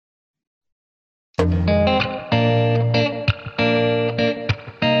Everything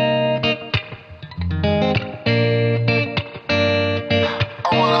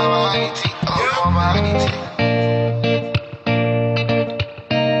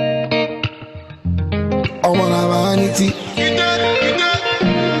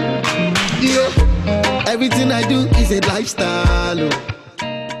I do is a lifestyle.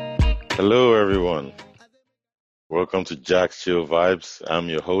 Hello, everyone. Welcome to Jack's Chill Vibes. I'm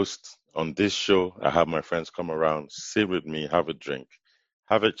your host. On this show, I have my friends come around, sit with me, have a drink,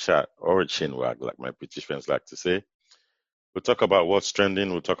 have a chat, or a chin wag, like my British friends like to say. We'll talk about what's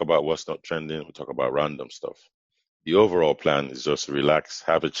trending, we'll talk about what's not trending, we'll talk about random stuff. The overall plan is just to relax,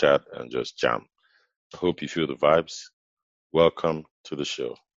 have a chat, and just jam. I hope you feel the vibes. Welcome to the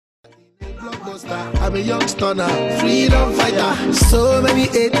show. I'm a young stunner, freedom fighter. So many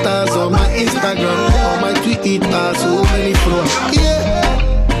haters on my Instagram, on my Twitter, so many followers.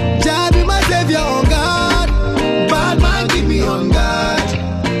 Yeah, Jah be my savior on God. Bad man keep me on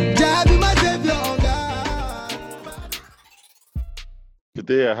God. Jah be my savior on God.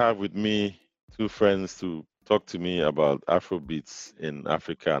 Today I have with me two friends to talk to me about Afrobeats in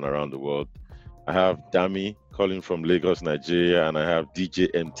Africa and around the world. I have Dami calling from Lagos, Nigeria, and I have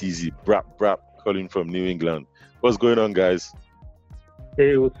DJ MTZ Brap Brap calling from New England. What's going on, guys?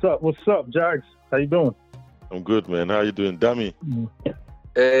 Hey, what's up? What's up, Jags? How you doing? I'm good, man. How you doing, Dami?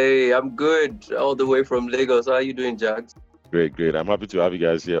 Hey, I'm good. All the way from Lagos. How are you doing, Jags? Great, great. I'm happy to have you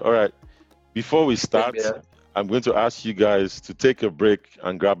guys here. All right. Before we start, I'm going to ask you guys to take a break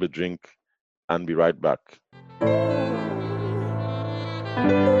and grab a drink and be right back.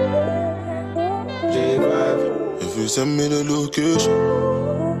 If you send me the location,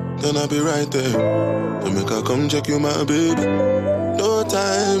 then I'll be right there. To make her come check you, my baby. No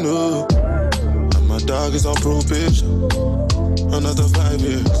time, no. And my dog is on probation. Another 5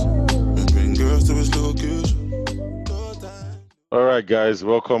 years. We bring girls to his location. No time. All right, guys,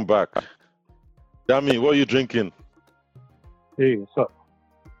 welcome back. Dami, what are you drinking? Hey, what's up?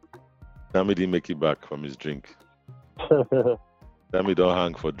 Dami didn't make it back from his drink. Dami don't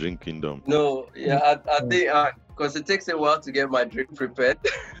hang for drinking them. No, yeah, I think because it takes a while to get my drink prepared.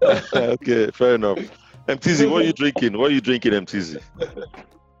 Okay, fair enough. MTZ, what are you drinking? What are you drinking, MTZ?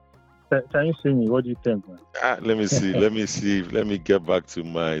 Can you see me? What do you think, man? Let me see. Let me get back to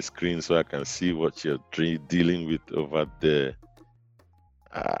my screen so I can see what you're dealing with over there.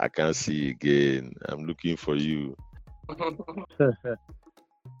 I can't see again. I'm looking for you.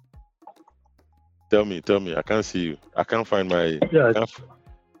 Tell me. I can't see you. I can't find my... Yeah,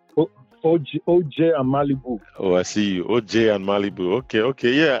 OJ and Malibu. Oh, I see you. OJ and Malibu.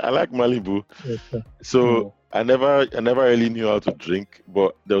 Okay. Yeah, I like Malibu. Yes, sir. So I never really knew how to drink,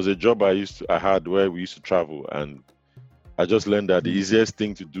 but there was a job I had where we used to travel, and I just learned that the easiest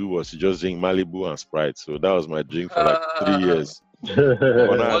thing to do was to just drink Malibu and Sprite. So that was my drink for like 3 years.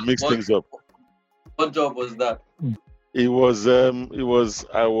 But now I mix things up. What job was that? It was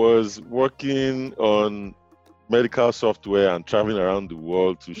I was working on medical software and traveling around the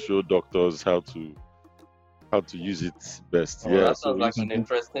world to show doctors how to use it best. Oh, that sounds like an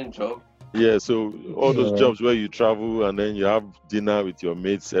interesting job. Yeah, so all those jobs where you travel and then you have dinner with your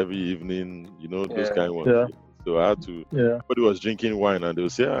mates every evening, those kind of ones. Yeah. So I had to. Everybody was drinking wine and they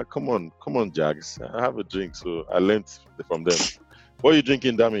would say, "Come on, Jags, I have a drink." So I learned from them. What are you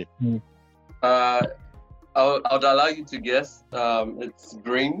drinking, Dami? I'll allow you to guess. It's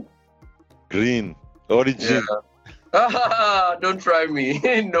green. Green. Origin. Yeah. Don't try me.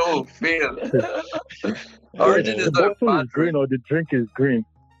 No, fail. Origin is the not a bottle bad is green, or the drink is green.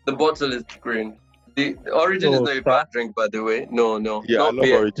 The bottle is green. The Origin is not a bad drink, by the way. No. Yeah, not I love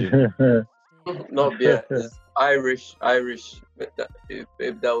beer. Origin. Not beer. It's Irish.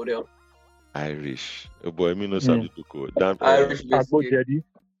 If that would help. Irish. Oh boy, me no sabi to code. Irish whiskey. Daddy.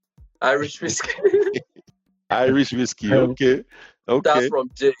 Irish whiskey. Irish whiskey. Okay.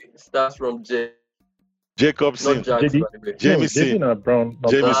 Starts from J. Jacobson. Not Jags, by the way. Jameson. No, Brown.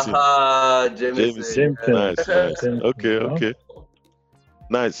 Jameson. Jameson. Nice. Okay.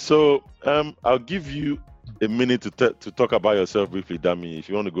 Nice. So I'll give you a minute to talk about yourself briefly, Dami. If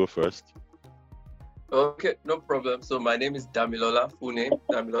you want to go first. Okay, no problem. So my name is Damilola, full name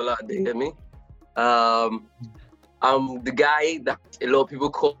Damilola Adeyemi. I'm the guy that a lot of people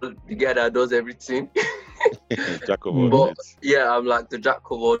call the guy that does everything. Jack of all trades. Yeah, I'm like the jack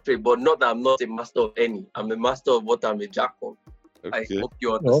of all trades, but not that I'm not a master of any. I'm a master of what I'm a jack of. Okay. I hope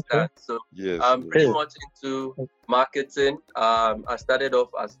you understand. Okay. So Yes. I'm pretty much into marketing. I started off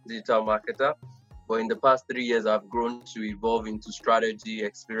as a digital marketer, but in the past 3 years, I've grown to evolve into strategy,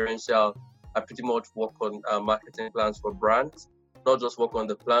 experiential. I pretty much work on marketing plans for brands. not just work on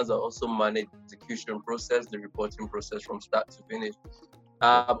the plans, I also manage the execution process, the reporting process from start to finish.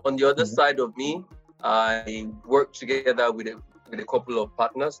 On the other side of me, I work together with a couple of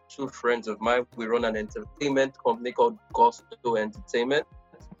partners, 2 friends of mine. We run an entertainment company called Gusto Entertainment,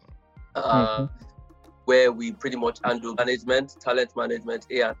 where we pretty much handle management, talent management,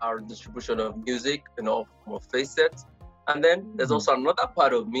 A&R, distribution of music, and all more facets. And then there's also another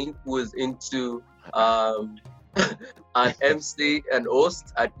part of me who is into an MC and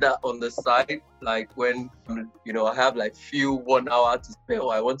host. I do that on the side, like when I have like few 1 hour to spare,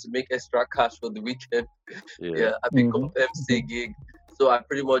 or I want to make extra cash for the weekend. I pick up MC gig. So I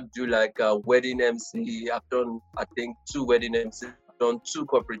pretty much do like a wedding MC. I've done, I think, 2 wedding MCs. I've done 2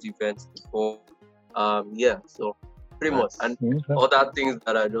 corporate events before. So pretty much, and other things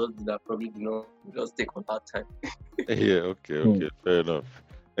that I do that probably just take on that time. Okay, fair enough.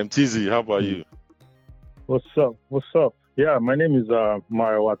 MTZ, how about you? What's up? Yeah, my name is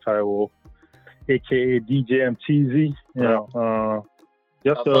Mario Taiwo, aka DJ MTZ.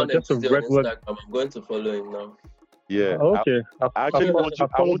 Just a regular. Instagram. I'm going to follow him now. Yeah. Okay. I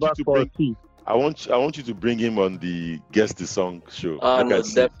want you to bring him on the Guess the Song show. No,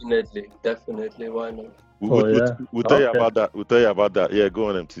 definitely. Why not? We'll tell you about that. We'll tell you about that. Yeah, go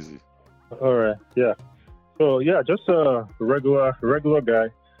on, MTZ. All right. Yeah. So just a regular guy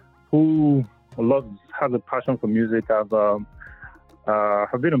who has a passion for music. I've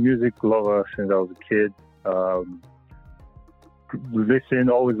been a music lover since I was a kid.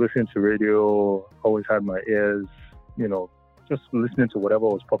 Always listened to radio. Always had my ears, just listening to whatever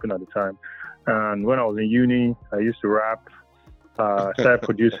was popping at the time. And when I was in uni, I used to rap. Started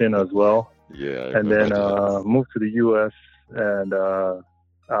producing as well. Yeah. And then moved to the US, and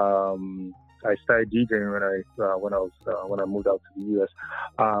I started DJing when I moved out to the US.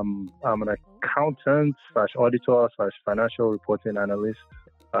 I'm an accountant / auditor / financial reporting analyst.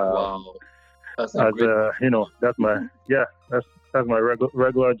 Wow, that's that's my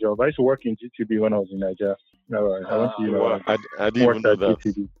regular job. I used to work in GTB when I was in Nigeria. I didn't even know that.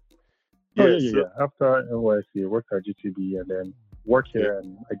 GTB. Yeah. After NYSC, I worked at GTB and then work here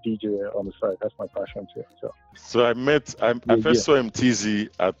and I DJ on the side. That's my passion too. So I first saw MTZ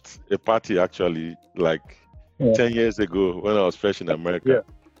at a party actually, like 10 years ago when I was fresh in America. Yeah.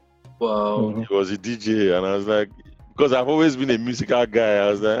 Wow. He was a DJ and I was like, because I've always been a musical guy, I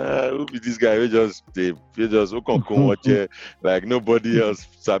was like, who be this guy? Like nobody else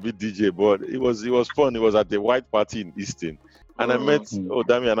sabi DJ, but it was fun. It was at the white party in Easton. And I met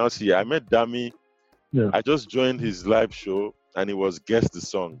Dami Anansi. I met Dami. Yeah. I just joined his live show and it was Guess the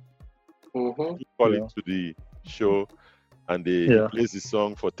Song. He called into the show and they plays the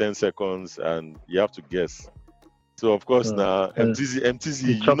song for 10 seconds and you have to guess. So of course now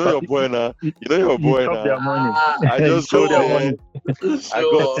MTZ, you know your boy now. I just go there.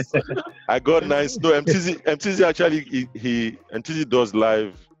 I got nice. No, MTZ actually MTZ does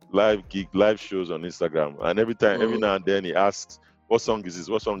live shows on Instagram, and every now and then he asks, "What song is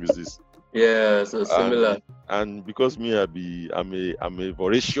this? Yeah, so similar. And because I'm a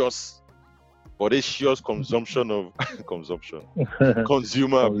voracious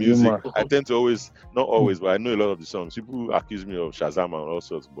consumer of music. I tend to always, not always, but I know a lot of the songs. People accuse me of Shazam and all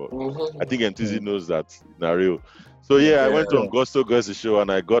sorts, but I think MTZ knows that not real. So I went on Gusto Guess Show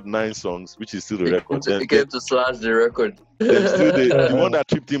and I got 9 songs, which is still the record. He came to slash the record. The one that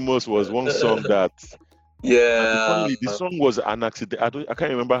tripped him most was one song that. Yeah. The song was an accident. I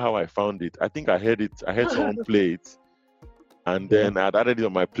can't remember how I found it. I think I heard someone play it. And then I'd added it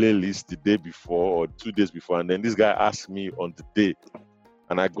on my playlist the day before or 2 days before. And then this guy asked me on the day.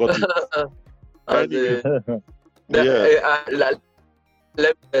 And I got it.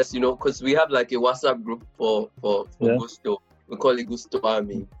 Let us, because we have like a WhatsApp group for Gusto. We call it Gusto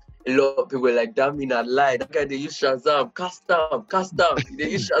Army. A lot of people were like, damn, me not lie. That guy, they use Shazam. Cast down.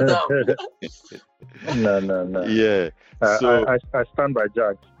 They use Shazam. No. Yeah. So I stand by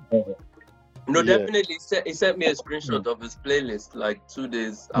Jack. No, definitely. He sent me a screenshot of his playlist like 2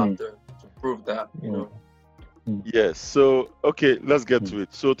 days after to prove that, Yes. So okay, let's get to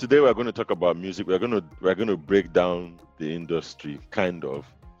it. So today we're going to talk about music. We're going to break down the industry, kind of.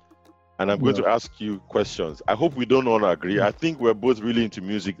 And I'm going to ask you questions. I hope we don't all agree. I think we're both really into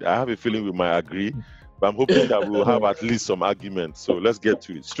music. I have a feeling we might agree, but I'm hoping that we'll have at least some arguments. So let's get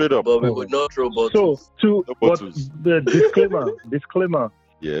to it. Straight up. But we would not throw bottles. The disclaimer.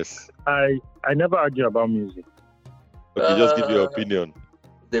 Yes. I never argue about music. Okay, just give your opinion.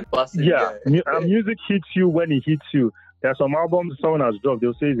 Music hits you when it hits you. There are some albums someone has dropped.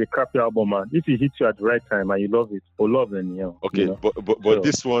 They'll say it's a crappy album, man. If it hits you at the right time and you love it, Okay, but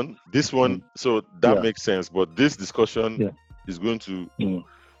this one, so that makes sense. But this discussion is going to.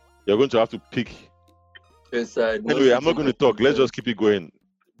 You're going to have to pick. Inside. Anyway, I'm not going to talk. Let's just keep it going.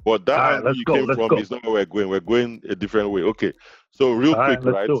 But that angle you came from is not where we're going. We're going a different way. Okay. So real quick,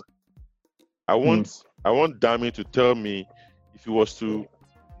 right? I want Dami to tell me if he was to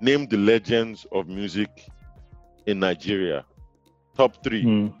name the legends of music in Nigeria, top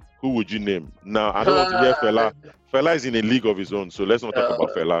 3. Who would you name? Now, I don't want to hear Fela. Fela is in a league of his own, so let's not talk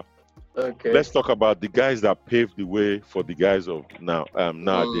about Fela. Okay. Let's talk about the guys that paved the way for the guys of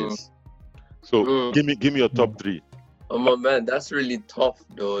nowadays. So give me your top 3. Oh my man, that's really tough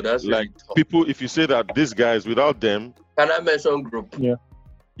though. That's like really tough. People, if you say that these guys without them. Can I mention group? Yeah.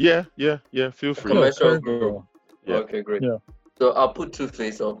 Feel free. Mention group. Yeah. Okay, great. Yeah. So I'll put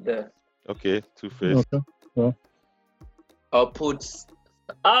Two-Face up there. Okay, Two-Face. Okay. Yeah. I'll put.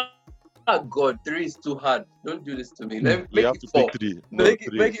 God, 3 is too hard. Don't do this to me. Let me you make have it to 4. pick 3. No, make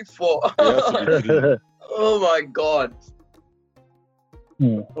 3. Make it 4. You have to be 3. Oh my God.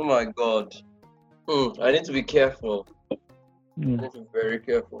 Oh my God. I need to be careful. I need to be very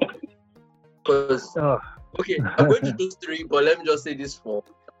careful. Because okay, I'm going to choose 3, but let me just say this 4.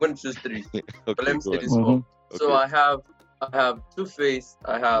 I'm going to choose 3. Okay, but let me say this 4. So I have Two-Face,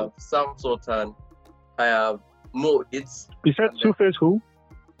 I have Sound Sultan, I have Mo Hits. You said Two-Face who?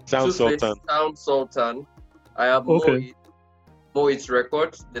 Sound Sultan. I have Mo Hits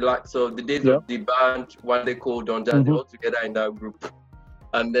Records, the likes of the days of the band One Day Cold, Don Jazzy, all together in that group.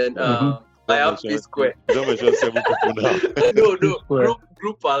 And then I have P-Square. Don't mention 7 people now. No,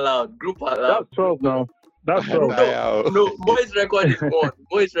 group allowed. That's 12 now. That's 12. No, Mo Hits Record is 1.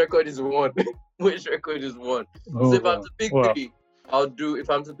 Mo Hits Record is 1. Mo Hits Record is 1. So if I'm to pick 3, I'll do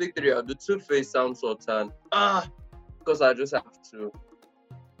Two-Face, Sound Sultan. Because I just have to.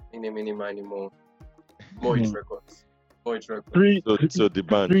 Mini, more. Mo Hits Records. Mo Hits Records. 3. So the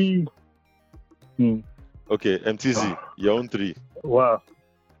band. 3. Okay, MTZ, your own 3. Wow.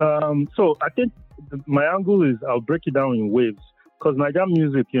 So I think my angle is I'll break it down in waves. Because Nigerian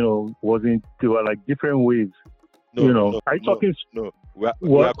music, there were like different waves. Are you talking? No, we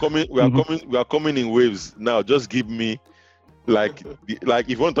are coming in waves now. Just give me, like if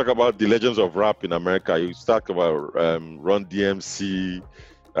you want to talk about the legends of rap in America, you talk about Run DMC,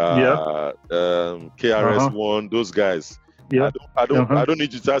 KRS-One, those guys. Yeah. I don't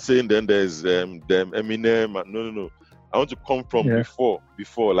need to start saying then there's them Eminem. No. I want to come from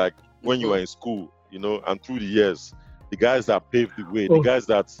before, like when you were in school, and through the years. The guys that paved the way, the guys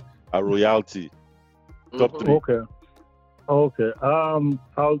that are royalty. Top 3. Okay.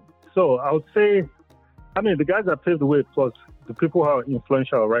 I'll say, the guys that paved the way plus the people who are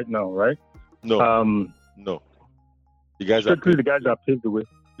influential right now, right? No. The guys that paved the way.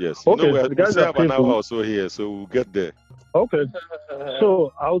 Yes. Okay. The guys that paved the way. Also here, so we'll get there. Okay.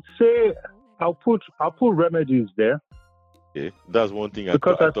 So I'll say I'll put Remedies there. Okay, that's one thing I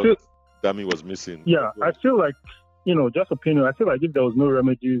thought Dami was missing. Yeah, I feel like. Just opinion. I feel like if there was no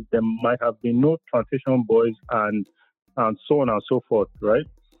Remedies, there might have been no Transition Boys and so on and so forth, right?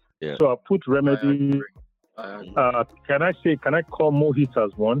 Yeah. So I'll put Remedies. Can I call Mo Hits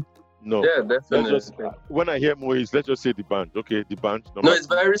as one? No. Yeah, definitely. When I hear Mo Hits, let's just say the band. Okay, the band. No, it's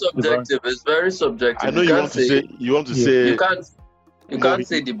very subjective. It's very subjective. I know you want to say. You can't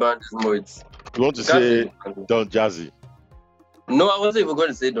say the band is Mo Hits. You want to say Don Jazzy. No, I wasn't even going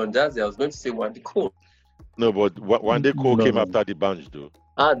to say Don Jazzy. I was going to say One Day Cold. No, but One Day Cold came after the band, though.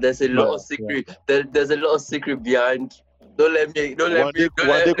 There's a lot of secret. There's a lot of secret behind. One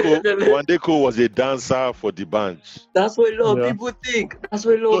Day Cold was a dancer for the band. That's what a lot of people think.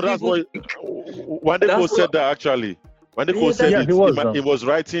 One Day Cold said that actually. One Day Cold said he was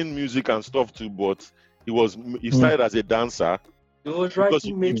writing music and stuff too, but he started as a dancer. He was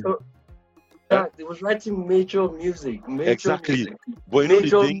writing major. He was writing major music. Exactly. But the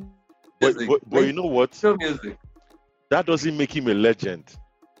thing. But you know what? Music. That doesn't make him a legend.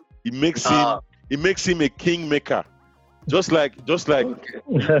 It makes him a kingmaker. Just like.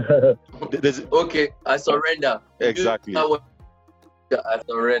 Okay, I surrender. Exactly. I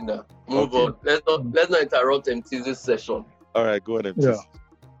surrender. Move on. Let's not interrupt MTZ's session. All right, go ahead, MTZ.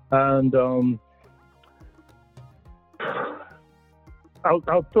 Yeah. And I'll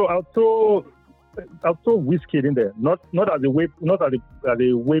throw Wizkid in there. Not as a way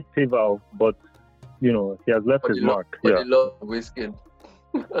paver, but he has left his mark. I love Wizkid.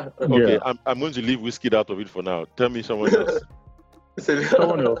 Okay, I'm going to leave Wizkid out of it for now. Tell me someone else.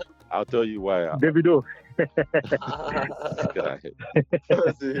 Someone else. I'll tell you why. Davido.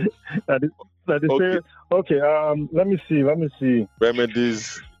 Let me see.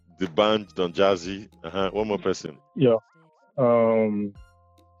 Remedies, the band, Don Jazzy. One more person. Yeah. So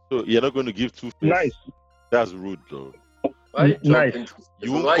you're not going to give Two-Face? Nice. That's rude, though. Why Nice.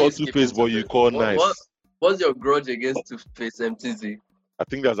 You won't call Two-Face, but you call Nice. What's your grudge against Two-Face, MTZ? I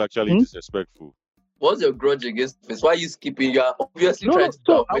think that's actually disrespectful. What's your grudge against Two-Face? Why are you skipping? You are obviously trying to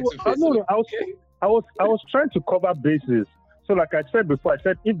talk with Two-Face. I was trying to cover bases. So, like I said before, I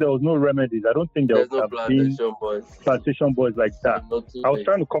said if there was no remedies, I don't think there would have been Plantation Boys like that. I was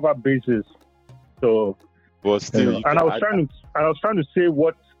trying to cover bases. So, but still, and I was trying to say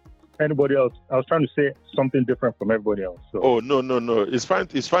what anybody else. I was trying to say something different from everybody else. So. Oh no! It's fine.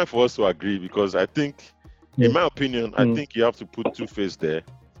 It's fine for us to agree because I think, in my opinion, I think you have to put Two-Face there.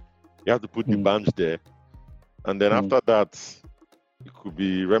 You have to put the Banj there, and then after that, it could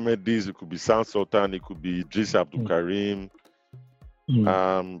be Remedies, it could be Sound Sultan, it could be Idris Abdul Karim.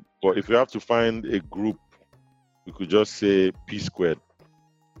 But if you have to find a group, you could just say P Squared.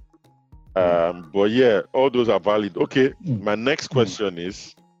 But yeah, all those are valid. Okay, my next question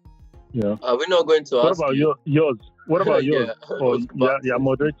is. Yeah. Are we not going to ask? What about yours? What about yours? You're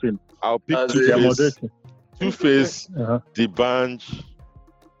moderating. I'll pick Two-Face. Two-Face, the Banj,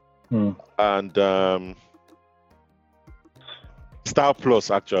 and Star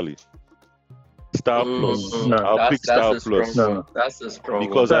Plus actually. Star Plus. I'll pick Star Plus. That's a strong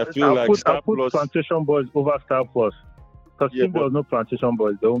because one. I feel like Star Plus. I'll put Plantation Boys over Star Plus. Because if there was no Plantation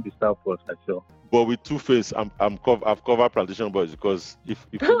Boys, there won't be Star Plus, I feel. But with Two-Face, I've covered Plantation Boys because if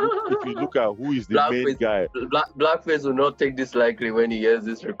you look at who is the main guy, Blackface will not take this lightly when he hears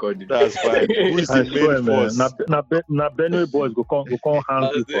this recording. That's fine. Who is the main force? Now Benue boys go come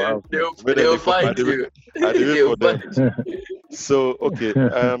hang you for house. They'll find you. So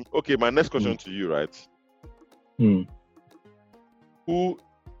okay. My next question to you, right? Who?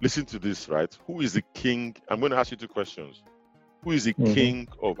 Listen to this, right? Who is the king? I'm going to ask you two questions. Who is the king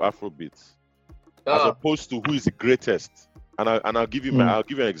of Afrobeat? As opposed to who is the greatest? And I'll give you I'll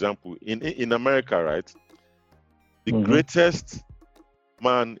give you an example. In America, right? The greatest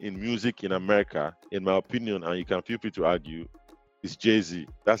man in music in America, in my opinion, and you can feel free to argue, is Jay-Z.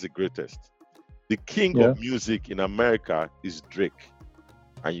 That's the greatest. The king of music in America is Drake,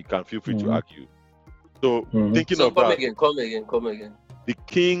 and you can feel free to argue. So thinking of that, come again. The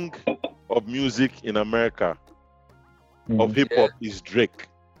king of music in America, of hip hop, is Drake.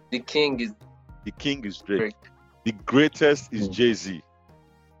 The king is Drake. The greatest is Jay-Z.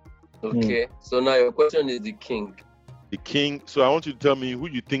 Okay, so now your question is the king. The king. So I want you to tell me who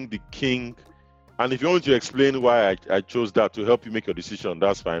you think the king. And if you want to explain why I chose that to help you make your decision,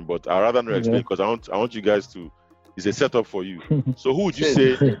 that's fine. But I'd rather not explain because I want you guys to. It's a setup for you. So who would you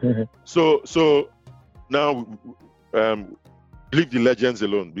say? So now, leave the legends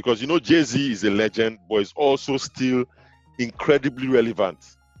alone because Jay-Z is a legend, but is also still incredibly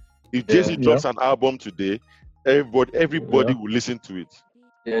relevant. If Jay-Z drops an album today, everybody will listen to it.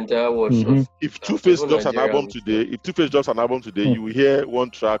 The entire world. If Two-Face drops an album today, you will hear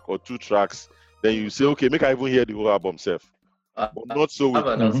one track or two tracks. Then you say, okay, make I even hear the whole album, self. But not so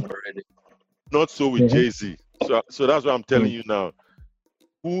with Jay-Z. So that's what I'm telling you now.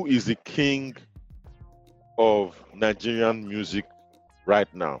 Who is the king of Nigerian music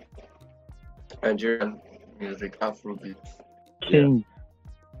right now? Nigerian music, Afrobeat. King.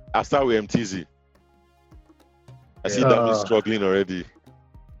 I start with MTZ. I see that he's struggling already.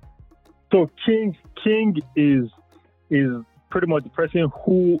 So King is pretty much the person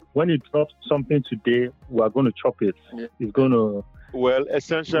who, when he drops something today, we are going to chop it. He's going to. Well,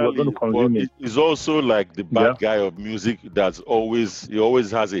 essentially, he's also like the bad guy of music he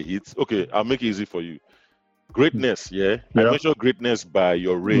always has a hit. Okay, I'll make it easy for you. Greatness, I measure greatness by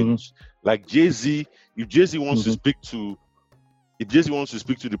your range. Like Jay-Z, if Jay-Z wants to speak to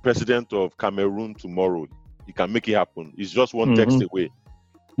the president of Cameroon tomorrow, he can make it happen. It's just one text away.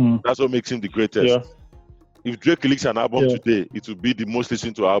 That's what makes him the greatest. If Drake releases an album today, it will be the most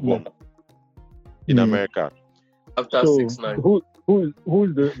listened to album in America. After 6ix9ine. Who's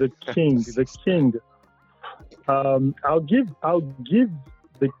the king? The king. I'll give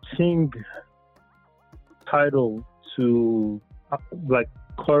the king title to like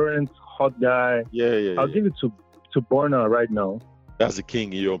current hot guy. I'll give it to Burna right now. That's the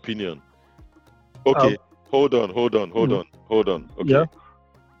king in your opinion. Okay, hold on. Okay. Yeah.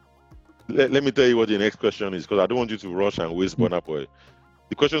 Let me tell you what the next question is because I don't want you to rush and waste Burna Boy.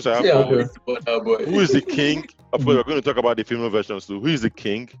 The questions I have for you: who is the king? Of course, we're going to talk about the female versions too. Who is the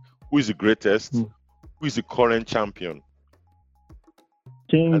king? Who is the greatest? Who is the current champion?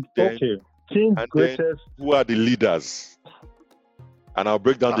 King. King, greatest. Who are the leaders? And I'll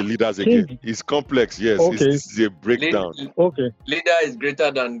break down the leaders again. It's complex, yes. Okay. It's a breakdown. Leader is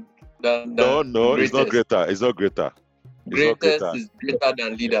greater than No, it's not greater. It's not greater. Greatest is greater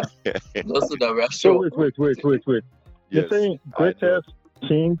than leader. Also that we are sure. So wait. You're saying greatest,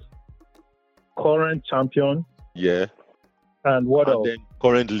 king, current champion. Yeah. And what else? Then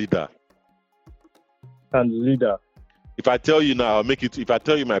current leader. And leader. If I tell you now, I'll make it. If I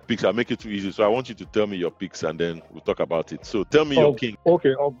tell you my picks, I'll make it too easy. So I want you to tell me your picks, and then we'll talk about it. So tell me your king.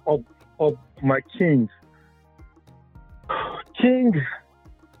 Okay, of my king. King.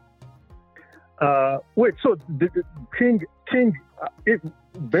 Wait. So the king.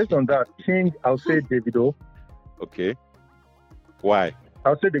 Based on that, king. I'll say Davido. Okay. Why?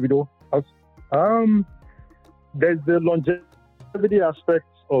 I'll say Davido. There's the longevity aspect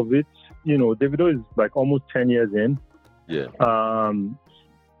of it. You know, Davido is like almost 10 years in. Yeah.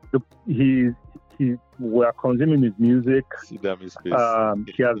 We're consuming his music. See that his face.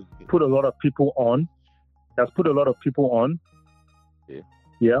 He has put a lot of people on. Yeah.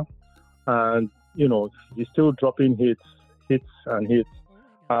 Yeah. And you know, he's still dropping hits.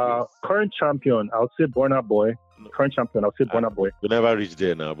 Current champion, I'll say Burna Boy. Current champion, I'll say Burna Boy. We never reach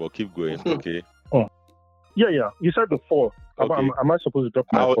there now, but keep going. Okay. Yeah. You said the 4. Okay. Am I supposed to drop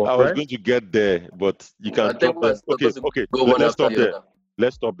my 4? I was going to get there, but you can drop them. Okay. Let's stop there.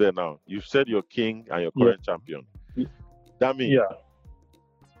 Let's stop there now. You said your king and your current champion. That means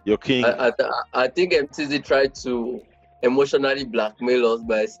your king. I think MTZ tried to emotionally blackmail us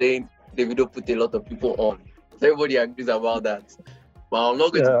by saying Davido put a lot of people on. Everybody agrees about that. But I'm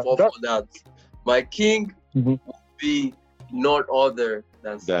not going to fall for that. My king would be none other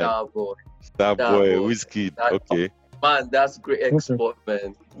than Starboy. Starboy, Wizkid. Okay. Man, that's great export,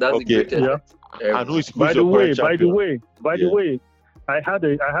 man. That's the greatest. And who's by the way, I had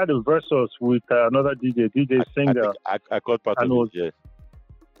a versus with another DJ Singer. I caught part of it.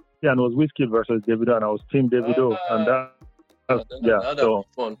 Yeah, and it was Wizkid versus Davido, and I was Team Davido, and that so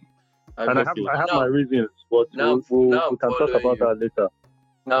fun. And I have my reasons, but we can talk about that later.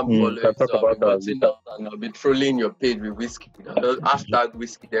 Now I'm following, so and I'll be trolling your page with Wizkid. Hashtag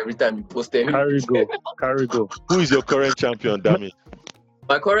Wizkid every time you post anything. Carry go. Who is your current champion, Dami?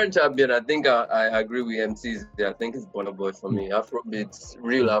 My current champion, I think I agree with MCs. I think it's Burna Boy for me. Afrobeats,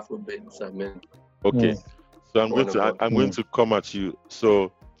 real Afrobeats. I mean. Okay, so I'm going to come at you.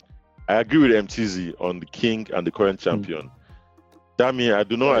 So I agree with MTZ on the king and the current champion. Dami, I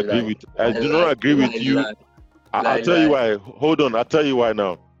do not agree with you. I'll tell you why. Hold on, I'll tell you why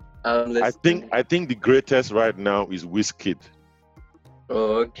now. I think the greatest right now is Wizkid.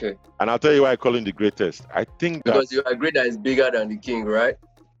 Oh, okay. And I'll tell you why I call him the greatest. I think that because you agree that he's bigger than the king, right?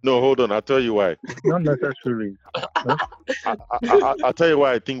 No, hold on. I'll tell you why. Not necessarily. I'll tell you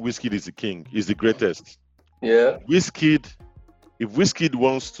why I think Wizkid is the king. He's the greatest. Yeah. Wizkid, if Wizkid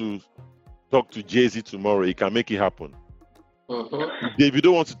wants to talk to Jay-Z tomorrow, he can make it happen. If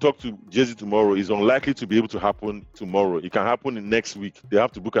Davido wants to talk to Jay-Z tomorrow, it's unlikely to be able to happen tomorrow. It can happen in next week. They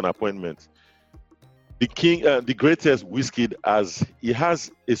have to book an appointment. The king, the greatest Wizkid, he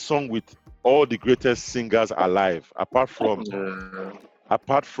has a song with all the greatest singers alive, apart from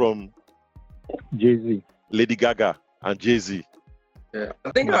Jay-Z, Lady Gaga, and Jay-Z. Yeah,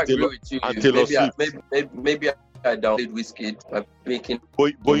 I think I agree with you. And Taylor Swift. Maybe I downloaded Wizkid by making.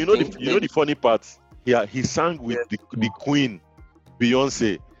 But you know the funny part. He sang with the Queen,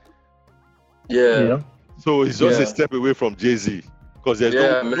 Beyonce. Yeah. So he's just a step away from Jay-Z. Because there's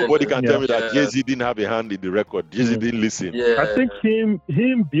nobody can tell me that Jay-Z didn't have a hand in the record. Jay-Z didn't listen. Yeah. I think him,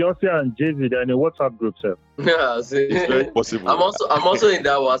 Beyonce, and Jay-Z, they're in a WhatsApp group, sir. Yeah, see. It's very possible. I'm also in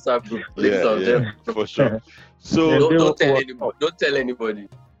that WhatsApp group. For sure. So don't tell anybody.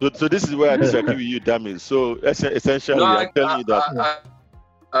 So this is where I disagree with you, Dami. So essentially, I'm telling you that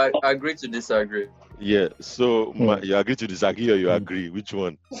I agree to disagree. Yeah. So you agree to disagree or you agree? Which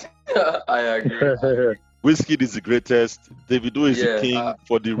one? I agree. Wizkid is the greatest. Davido is the king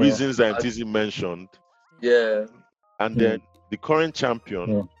for the reasons that MTZ mentioned. Yeah. And then the current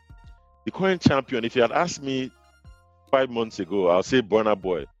champion. The current champion, if you had asked me 5 months ago, I'll say Burna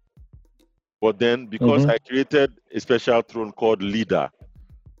Boy. But then because I created a special throne called Leader,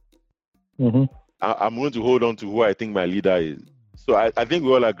 I'm going to hold on to who I think my leader is. So I think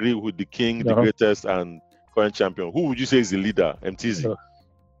we all agree with the king, the greatest, and current champion. Who would you say is the leader, MTZ?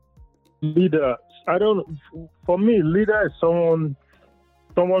 Leader. For me, leader is someone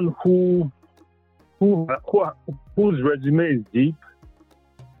whose resume is deep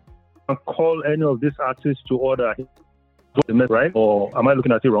and call any of these artists to order, right? Or am I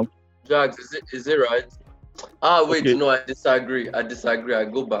looking at it wrong? Jax, is it right? Wait, no, I disagree. I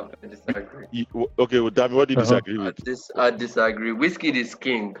go back. I disagree. Okay, well, Dami, what do you disagree with? I disagree. Wizkid is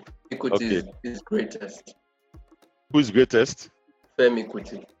king. Kuti is greatest. Who is greatest? Femi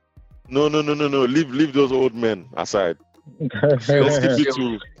Kuti. No. Leave those old men aside. Let's keep it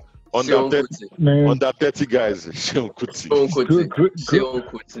to Under 30 guys, Seun Kuti.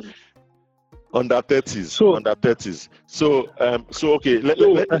 Under 30s. So okay.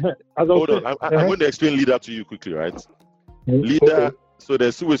 Hold on. I'm going to explain leader to you quickly, right? Leader. Okay. So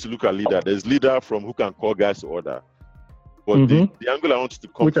there's two ways to look at leader. There's leader from who can call guys to order. But the angle I want you to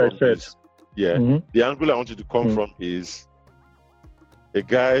come from is, the angle I want you to come from is a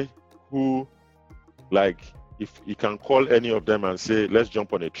guy who, like, if he can call any of them and say, let's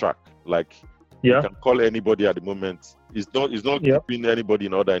jump on a track, like, he can call anybody at the moment. He's not keeping anybody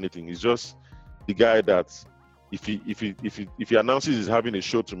in order or anything. He's just the guy that if he announces he's having a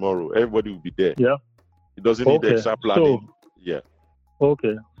show tomorrow, everybody will be there. Yeah. He doesn't need extra planning. So,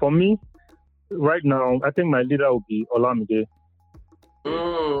 okay. For me, right now, I think my leader will be Olamide.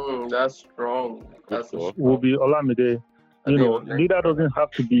 That's strong. Will be Olamide. You know, leader doesn't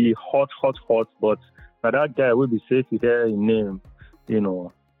have to be hot, but that guy will be safe to hear his name. You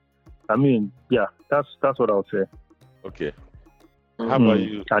know, I mean, that's what I'll say. Okay. How about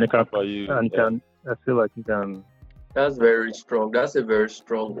you? I feel like he can. That's very strong. That's a very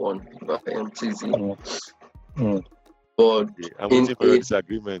strong one by MTZ. But I'm waiting for your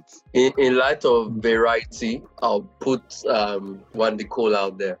disagreement. In light of variety, I'll put Wande Coal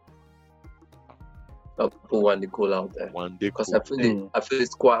out there. Because I feel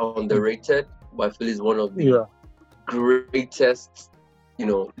it's quite underrated, but I feel it's one of the greatest,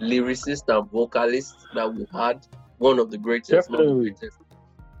 lyricists and vocalists that we've had. One of the greatest. Definitely.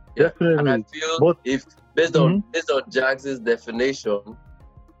 And I feel if based on Jax's definition,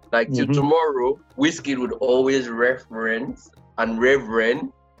 like till tomorrow, Wizkid would always reference and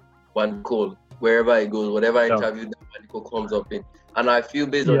reverend Wande Coal wherever he goes, whatever interview that Wande Coal comes up in. And I feel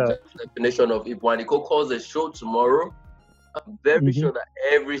based on Jax's definition of if Wande Coal calls a show tomorrow, I'm very sure that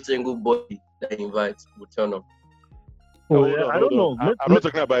every single body that he invites will turn up. I don't know. I'm not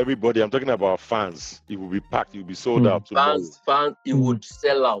talking about everybody. I'm talking about fans. It will be packed. It will be sold out tomorrow. Fans. It would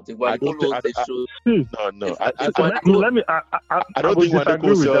sell out. If Wande Coal holds a show. No. I don't think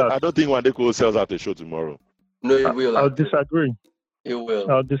Wande Coal sells out a show tomorrow. No, it will. I'll disagree. It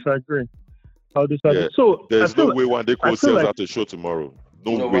will. I'll disagree. Yeah, so there's no way Wande Coal sells out a show tomorrow.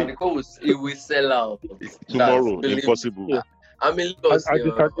 No way. Wande Coal will sell out tomorrow. Impossible. Yeah. I'm in Lagos. I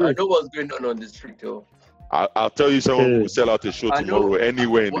know what's going on the street, though. I'll tell you someone who will sell out a show tomorrow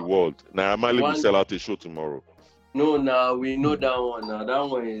anywhere in the world. Naira Marley will sell out a show tomorrow. No, we know that one. Now that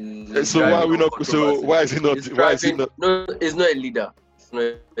one is. So why we not? So why is it not? Why is it not? No, it's not a leader. It's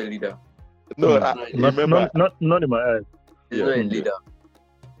not a leader. No, remember. Not in my eyes. It's not a leader.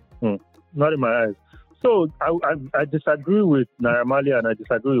 Not in my eyes. So I disagree with Naira Marley and I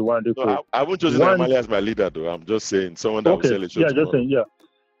disagree with Wande Coal. No, I haven't chosen Naira Marley as my leader, though. I'm just saying someone that will sell a show tomorrow. Just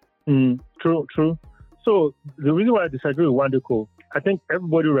saying. True. So the reason why I disagree with Wande Coal, I think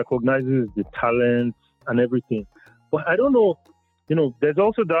everybody recognizes the talent and everything, but I don't know. There's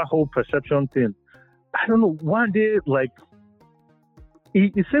also that whole perception thing. I don't know. Wande, like,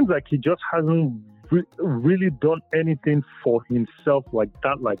 it seems like he just hasn't really done anything for himself like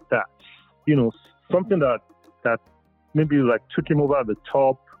that. Something that maybe like took him over the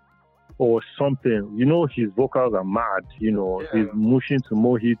top or something. His vocals are mad. His Mushin to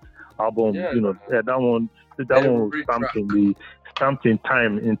Mohit album, that one was stamped in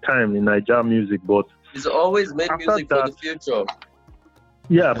time in Niger music, but he's always made music for the future.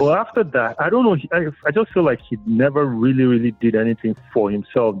 Yeah, but after that, I don't know. I just feel like he never really did anything for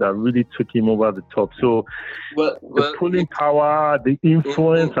himself that really took him over the top. So the pulling power, the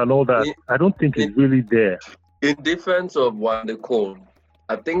influence, and all that, I don't think it's really there. In defense of Wande Coal,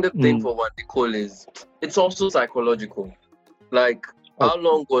 I think the thing for Wande Coal is it's also psychological. Like, how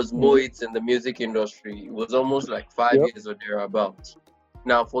long was Mohit in the music industry? It was almost like 5 years or thereabouts.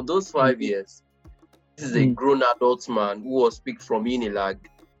 Now, for those 5 years, this is a grown adult man who was picked from Unilag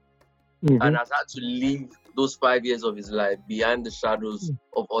and has had to live those 5 years of his life behind the shadows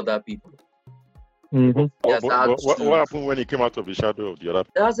of other people. What happened when he came out of the shadow of the other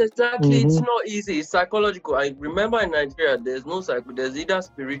people? That's exactly. It's not easy. It's psychological. I remember in Nigeria, there's no there's either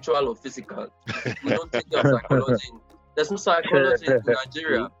spiritual or physical. We don't take your psychology. There's no psychology in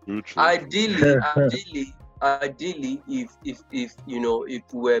Nigeria. Ideally, if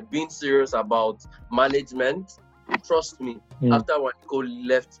we're being serious about management, trust me, after Wande Coal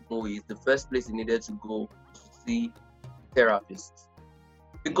left Mohit, the first place he needed to go to see therapists.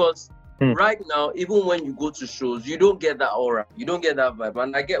 Because right now, even when you go to shows, you don't get that aura, you don't get that vibe.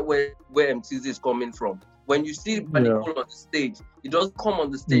 And I get where MTZ is coming from. When you see Wande Coal on the stage, he doesn't come on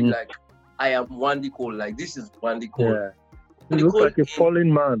the stage like, I am Wande Coal, like this is Wande Coal. Yeah. He looks like a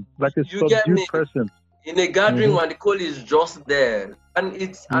fallen man, like a subdued person. In a gathering, Wande Coal is just there. And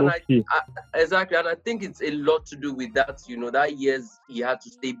it's exactly, and I think it's a lot to do with that. That years he had to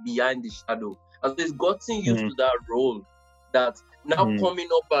stay behind the shadow, and so he's gotten used to that role. That now coming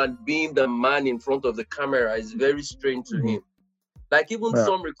up and being the man in front of the camera is very strange to him. Like even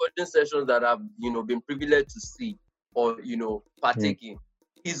some recording sessions that I've been privileged to see or partake in,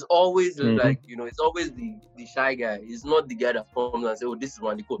 he's always like he's always the shy guy. He's not the guy that comes and says, "Oh, this is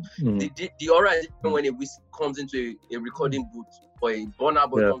one." The aura is different when a whisk comes into a recording booth. Or a Burna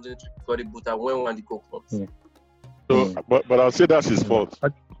Boy comes into the recording booth, and when Wandiko comes. So, but I'll say that's his fault. I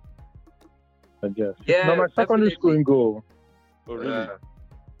guess. Yeah. No, my secondary school in Go. Oh really?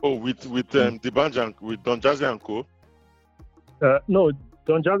 With D'banj and with Don Jazzy and Co. No,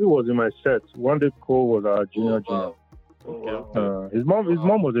 Don Jazzy was in my set. One day Co was our junior. Wow. Okay. His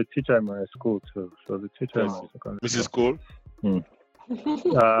mom was a teacher in my school too. So the teacher in my secondary Mrs. Cole.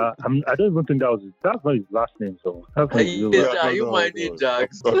 I don't even think that's not his last name. So that's not his real Are you minding,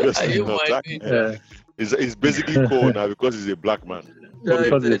 Jax? Are you minding? He's basically Cole now because he's a black man.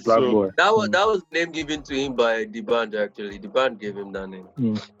 Because he's a black boy. That was the name given to him by D'banj. Actually, D'banj gave him that name.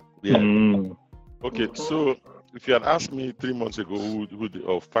 Yeah. Okay, so if you had asked me 3 months ago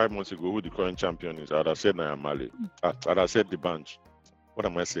or 5 months ago who the current champion is, I'd have said Naira Marley. I'd have said D'banj. What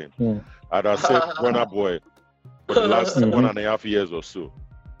am I saying? I'd have said Burna Boy for the last 1.5 years or so.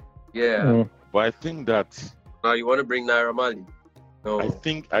 Yeah. But I think that now you want to bring Naira Marley? No. I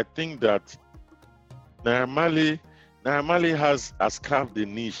think that Naira Marley has carved a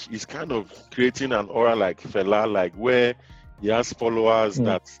niche. He's kind of creating an aura like Fela, like where he has followers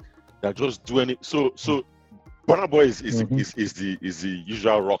that just do any. So Burna Boy is the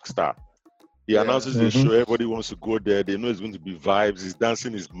usual rock star. He announces the show, everybody wants to go there. They know it's going to be vibes. His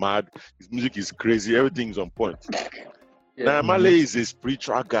dancing is mad. His music is crazy. Everything's on point. Naira Marley is a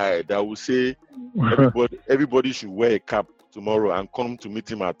spiritual guy that will say everybody should wear a cap tomorrow and come to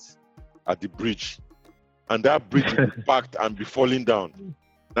meet him at the bridge. And that bridge will be packed and be falling down.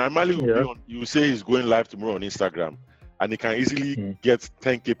 Naira Marley will be on, you say he's going live tomorrow on Instagram, and he can easily get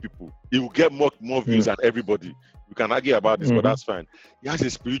 10K people. He will get more views than everybody. We can argue about this, but that's fine. He has a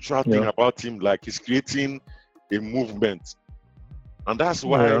spiritual thing about him, like he's creating a movement. And that's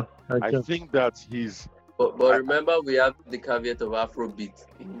why I think that he's... But remember, we have the caveat of Afrobeat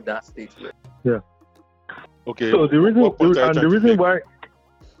in that statement. Yeah. Okay. So the reason why...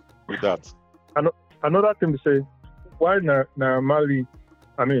 With that. Another thing to say, why Naira Marley,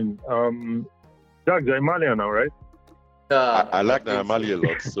 Jack, you're Malian now, right? I like Naira Marley a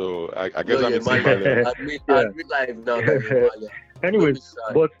lot, so I guess I'm Malian. Admit life now that you're Malian. Anyways,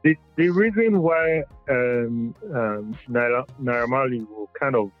 but the reason why Naira Marley will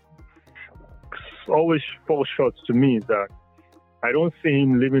kind of always fall short to me is that I don't see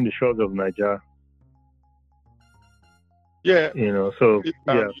him leaving the shores of Nigeria. Yeah, so he'll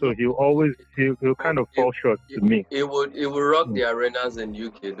kind of fall short to me. It would rock the arenas in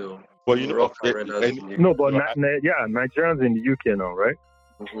UK though. But Nigerians in the UK now, right?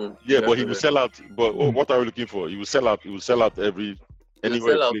 Yeah, but he will sell out. But what are we looking for? He will sell out. He will sell out anywhere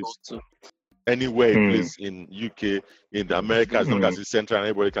he plays in UK, in America, as long as it's central and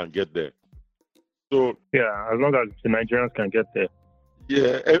everybody can get there. So as long as the Nigerians can get there.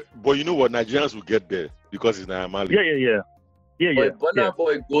 Yeah, but you know what? Nigerians will get there because it's Naira Marley. Yeah. But if Burna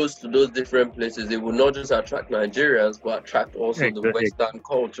Boy goes to those different places, it will not just attract Nigerians, but attract also the Western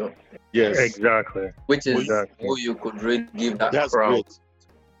culture. Yes, exactly. Which is who you could really give that That's crown. Great.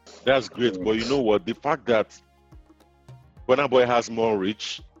 That's great. But you know what? The fact that Burna Boy has more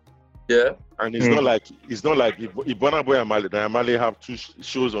reach. Yeah. And it's not like if Burna Boy and Naira Marley have two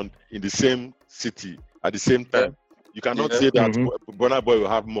shows in the same city at the same time. You cannot say that Burna Boy will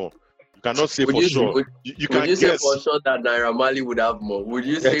have more. You cannot say for sure. You can guess. Say for sure that Naira Marley would have more? Would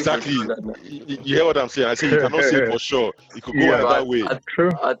you say exactly? For sure you hear what I'm saying? I say you cannot say for sure. It could go that way. I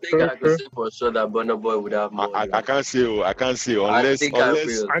think I could say for sure that Burna Boy would have more. I can't say unless.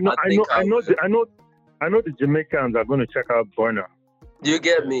 I know the Jamaicans are going to check out Burna. Do you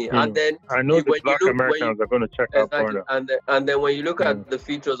get me? And then I know the Black Americans are going to check out Burna. And then when you look at the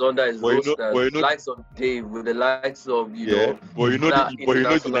features under his roster, the likes of Dave, with the likes of the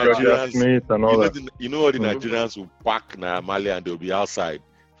Nigerians, you know all the Nigerians will pack Naira Marley and they'll be outside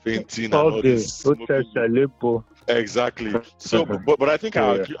fainting and all this. Exactly. So, but I think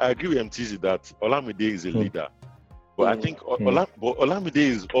I agree with MTZ that Olamide is a leader. But I think Olamide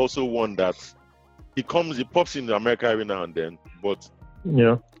is also one that he pops in America every now and then, but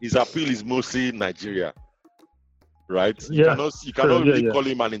his appeal is mostly Nigeria, right? You cannot really call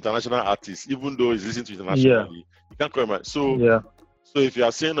him an international artist, even though he's listening to internationally. You can't call him. So if you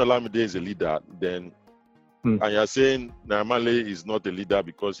are saying Olamide is a leader, then and you're saying Naira Marley is not a leader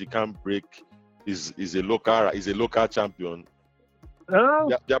because he can't break. Is a local champion.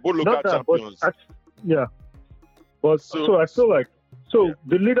 They're both local champions. But so I feel like the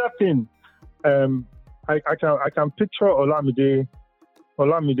leader thing. I can picture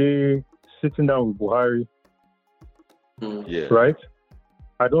Olamide sitting down with Buhari. Yeah. Right.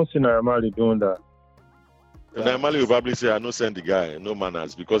 I don't see Naira Marley doing that. Naira Marley will probably say, "I don't send the guy, no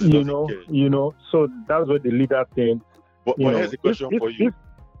manners," because he doesn't care. So that's what the leader thing. But here's a question for you.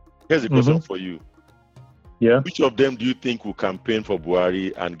 Here's a question for you. Yeah. Which of them do you think will campaign for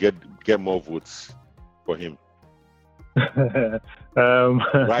Buhari and get more votes for him?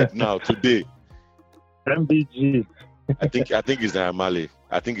 Right now, today. MBG. I think it's Naira Marley.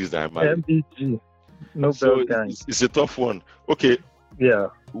 MBG. No so it's a tough one. Okay. Yeah.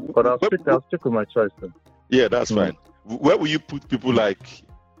 But I'll stick with my choice then. Yeah, that's fine. Where will you put people like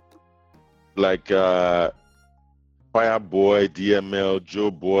Fireboy, DML,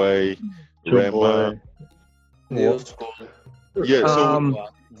 Joe Boy, Rema? Neo School. Yeah, so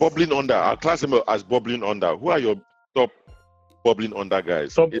bubbling under. I'll class them as bubbling under. Who are your top bubbling under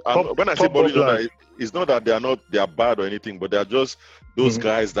guys? When I say bubbling under, it's not that they are bad or anything, but they are just those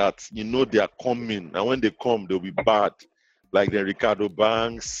guys that they are coming, and when they come, they'll be bad. Like the Ricardo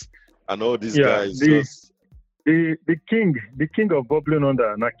Banks and all these guys. The king of bubbling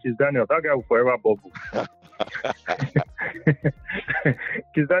under, Kiss Daniel. That guy will forever bubble.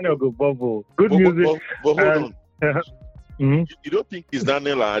 Kiss Daniel go bubble. Good music. But hold on. You don't think Kiss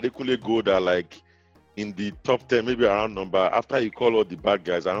Daniel and Adekunle Gold are like in the top 10, maybe around number, after you call all the bad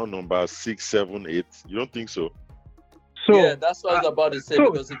guys, around number 6, 7, 8? You don't think so? Yeah, that's what I was about to say,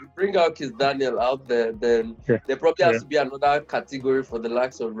 because if you bring out Kiss Daniel out there, then there probably has to be another category for the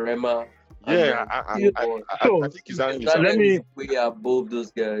likes of Rema. Yeah, I think Kiss Daniel is way above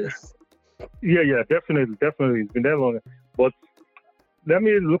those guys. Yeah, definitely. It's been that long. But let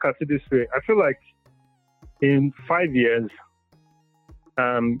me look at it this way. I feel like in 5 years,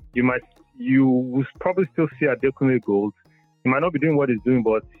 you will probably still see Adekunle Gold. He might not be doing what he's doing,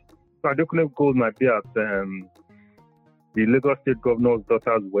 but Adekunle Gold might be at the Lagos State Governor's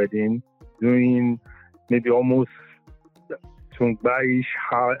daughter's wedding, doing maybe almost Tungba-ish,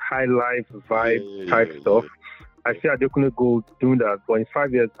 high life vibe type stuff. I see Adekunle Gold doing that, but in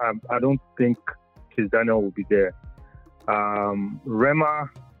 5 years, I don't think Kiss Daniel will be there. Rema,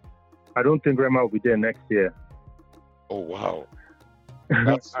 I don't think Rema will be there next year. Oh wow!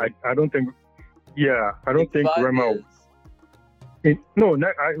 I don't think. Yeah, I don't think Rema.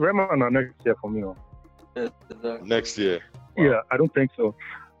 Rema not next year for me. Next year. Wow. Yeah, I don't think so.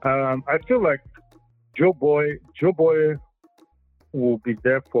 I feel like Joe Boy will be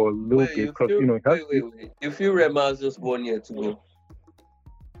there for a little bit because wait. You feel Rema has just 1 year to go?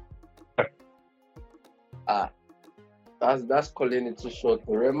 That's calling it too short.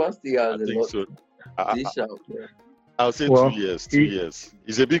 Rema still has a lot. So. I'll say 2 years. 2 years.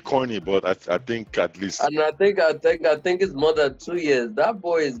 It's a bit corny, but I think at least. And I think it's more than 2 years. That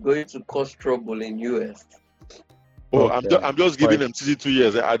boy is going to cause trouble in US. Oh, okay. I'm just giving him 2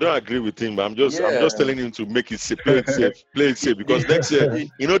 years. I don't agree with him, but I'm just telling him to make it play it safe because next year,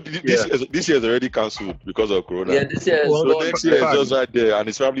 this year is already cancelled because of Corona. Yeah, this year. So next year is just right there, and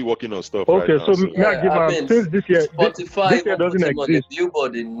it's probably working on stuff. Okay, right now, since this year, Spotify this year doesn't exist. On the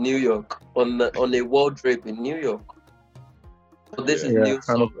billboard in New York, on a world trip in New York. So this is new.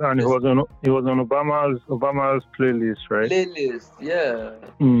 And he was on Obama's playlist, right? Playlist, yeah.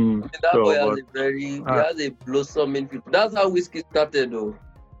 That boy has a blossoming people. That's how whiskey started, though.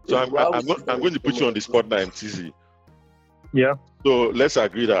 So I'm going to put you on the spot now, MTZ. Yeah. So let's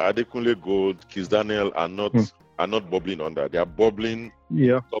agree that Adekunle Gold, Kiss Daniel are not bubbling under. They are bubbling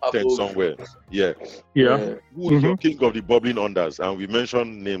top 10 somewhere. Yeah. Who's your king of the bubbling unders? And we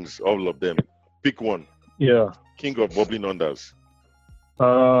mentioned names, all of them. Pick one. Yeah. King of bubbling unders.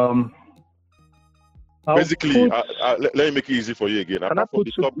 Basically, let me make it easy for you again. Can I put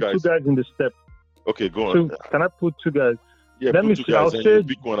two guys in the step? Okay, go on. Can I put two guys? Yeah, let me see. I'll say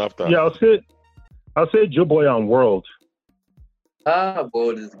pick one after. Yeah, I'll say Joe Boy and World.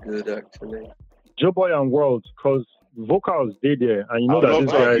 World is good actually. Joe Boy and World, because vocals they there, and you know that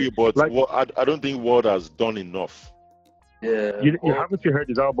this guy. Agree, but I don't think World has done enough. Yeah. You haven't heard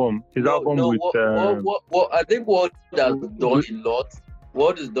his album? What I think World has done a lot.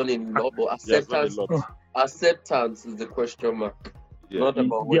 World has done a lot, but acceptance is the question mark. Yeah. Not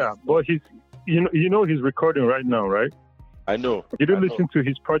about but he's he's recording right now, right? I know. Did you listen to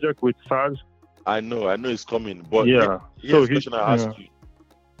his project with Saz? I know it's coming. But here's the question I ask you.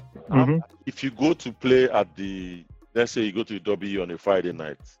 If you go to play at let's say you go to the W on a Friday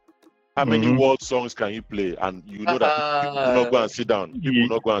night, How many world songs can you play? And you know that people will not go and sit down. People will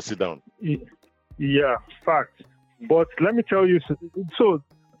not go and sit down. Yeah, fact. But let me tell you, so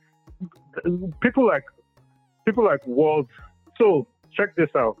people like world. So check this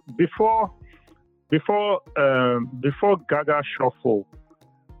out. Before Gaga Shuffle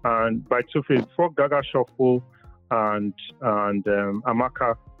and by Two-Face, before Gaga Shuffle and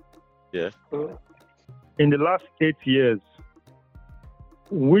Amaka. Yeah. In the last 8 years,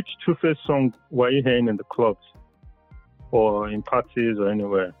 which Two-Face song were you hearing in the clubs or in parties or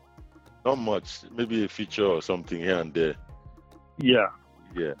anywhere? Not much. Maybe a feature or something here and there. Yeah.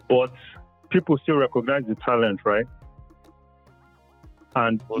 Yeah. But people still recognize the talent, right?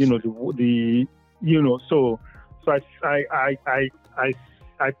 And Mostly. so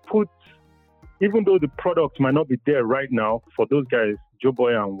I put, even though the product might not be there right now for those guys,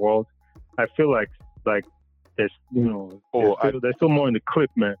 Joeboy and World, I feel like there's there's still more in the clip,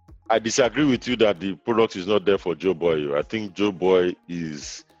 man. I disagree with you that the product is not there for Joeboy. I think Joeboy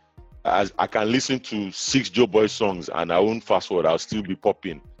is, as I can listen to 6 Joeboy songs and I won't fast forward, I'll still be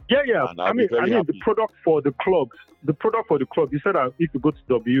popping. Yeah. I mean the product for the clubs. The product for the club. You said that if you go to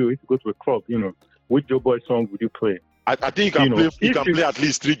W, if you go to a club, which Joeboy song would you play? I think you can play at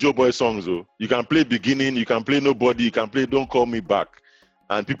least 3 Joeboy songs, though. You can play Beginning, you can play Nobody, you can play Don't Call Me Back,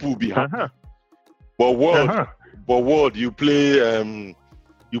 and people will be happy. But World, you play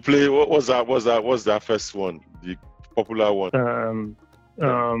what's that first one? The popular one. I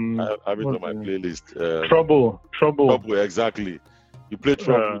have it on my playlist. Trouble, exactly. You play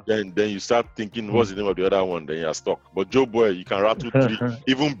Trouble, then you start thinking, what's the name of the other one? Then you're stuck. But Joeboy, you can rattle 3.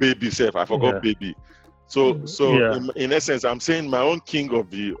 Even Baby self, I forgot Baby. So in essence, I'm saying my own king of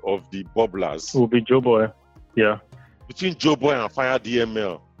the bubblers will be Joeboy. Yeah. Between Joeboy and Fire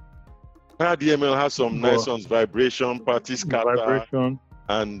DML. Fire DML has some nice songs, Vibration, Party Scatter,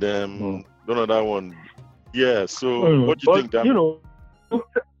 and another one. Yeah. So what do you think? That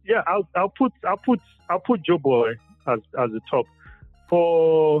I'll put Joeboy as the top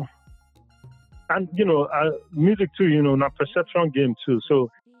for, and music too. Not perception game too. So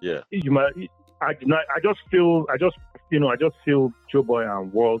yeah, you might. I just feel Joeboy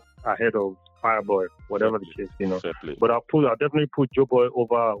and World ahead of Fireboy, whatever the case, Exactly. But I'll definitely put Joeboy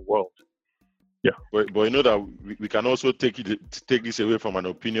over World. Yeah. But you know that we can also take this away from an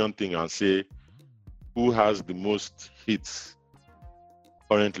opinion thing and say who has the most hits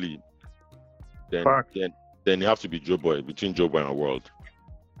currently. Then you have to be Joeboy, between Joeboy and World.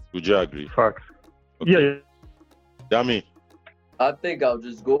 Would you agree? Facts. Okay. Yeah. Dami? I think I'll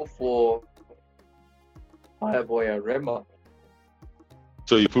just go for Fireboy and Rema.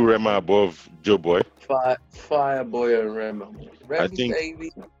 So you put Rema above Joeboy? Fireboy and Rema.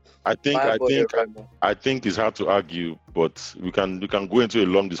 I think it's hard to argue, but we can go into a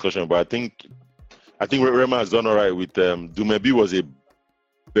long discussion. But I think Rema has done all right with Dumebi was a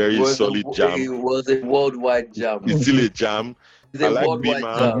very solid jam. It was a worldwide jam. It's still a jam. I like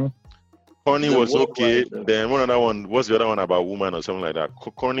Bima. Corny was okay. Then one other one. What's the other one about woman or something like that?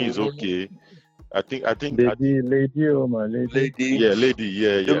 Corny is okay. I think. Lady, oh my lady. Yeah, Lady.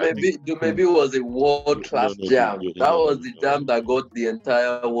 Yeah. Dumebi was a world-class jam. That was the jam that got the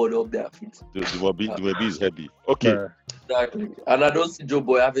entire world off their feet. Dumebi is heavy. Okay. Exactly. And I don't see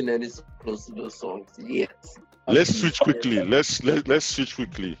Joeboy having any close to those songs yet. Let's switch quickly. Let's switch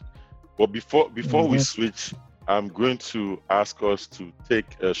quickly. But before we switch, I'm going to ask us to take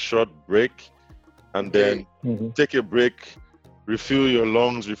a short break, and then take a break, refill your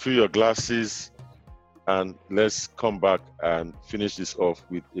lungs, refill your glasses, and let's come back and finish this off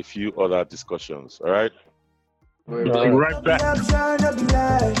with a few other discussions. All right? We'll be right back.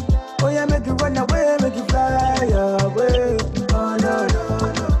 Oh yeah, make you run away, make you fly away. Oh no.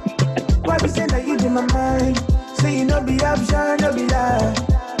 Why be saying that you in my mind? Say you no be option, no be lie.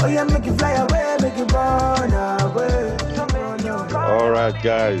 Oh yeah, make you fly away, make you run away. All right,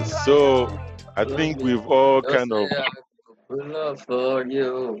 guys. So I think we've all kind of love for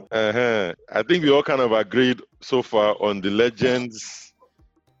you. I think we all kind of agreed so far on the legends,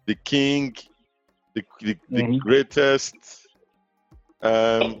 the king, the greatest.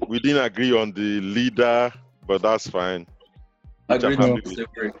 We didn't agree on the leader, but that's fine. We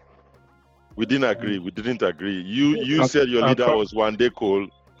didn't agree. You said your leader was Wande Cole.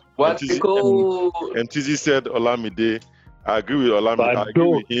 And Tizzy said Olamide. I agree with Olamide. I agree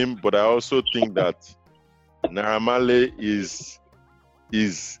with him, but I also think that Naira Marley is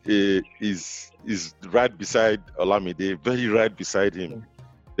right beside Olamide, very right beside him.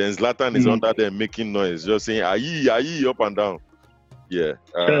 Then Zlatan is under there making noise, just saying aye, aye, up and down. Yeah.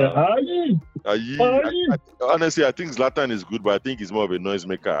 Honestly, I think Zlatan is good, but I think he's more of a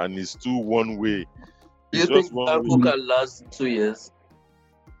noisemaker, and he's too one-way. Do you think Zanku can last 2 years?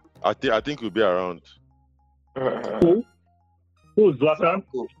 I think he'll be around. Who's Zlatan?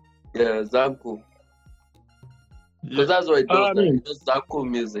 Yeah, Zanku. Because that's what it does. He does Zanku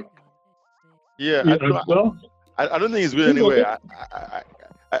music. Yeah, I don't think it's going anywhere.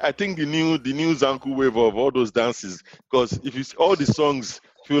 I think the new Zanku wave of all those dances, because if you see all the songs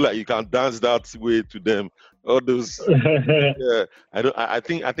feel like you can dance that way to them. All those, yeah. I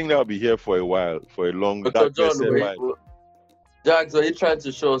think that'll be here for a while, for a long. John, Jax, are you trying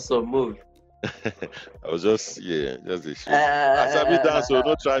to show us some move? I was just a show. As I be dance, so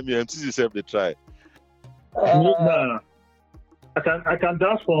don't try me. Until yourself, they try. Nah, I can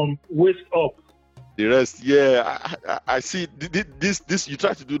dance from waist up. The rest, I see this. You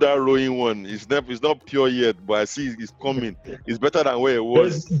try to do that rowing one. It's not pure yet, but I see it's coming. It's better than where it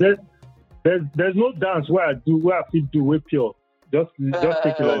was. There's no dance where I feel do way pure. Just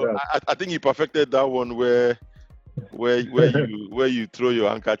take it like that. I think you perfected that one where you throw your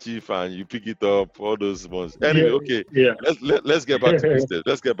handkerchief and you pick it up. All those ones. Anyway, okay. Yeah. Let's get back to business.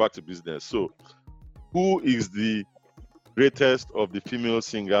 Let's get back to business. So, who is the greatest of the female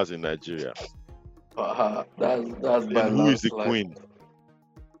singers in Nigeria? That's my who is the queen?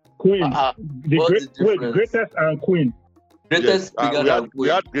 Queen. Greatest and queen. Greatest, we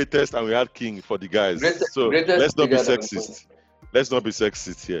had greatest and we had king for the guys. So let's not be sexist. Let's not be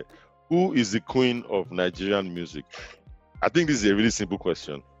sexist here. Who is the queen of Nigerian music? I think this is a really simple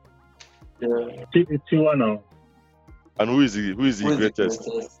question. Yeah. Tiwa now. And who is the greatest?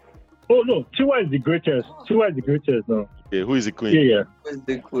 Oh no, Tiwa is the greatest. Tiwa is the greatest now. Okay, who is the queen? Yeah. Who is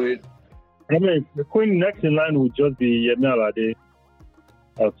the queen? I mean, the queen next in line would just be Yemi Alade.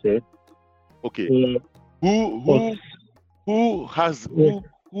 Okay. Okay.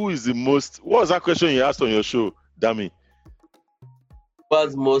 Who is the most? What was that question you asked on your show, Dami?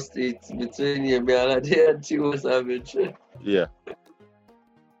 What's most hits between Yemi Alade and Tiwa Savage? Yeah.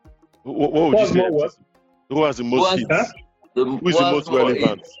 What would you say? Who has the most hits? Who is the most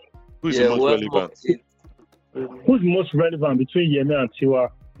relevant? Who is the most relevant? Who's most relevant between Yemi and Tiwa?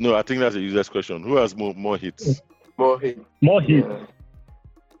 No, I think that's a useless question. Who has more hits? More hits. More hits.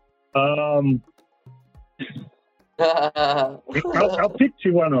 Yeah. I'll pick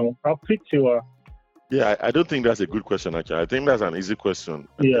Tiwa now. I'll pick Tiwa. Yeah, I don't think that's a good question, actually. I think that's an easy question.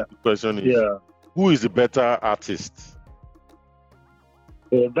 Yeah. The question is, who is the better artist?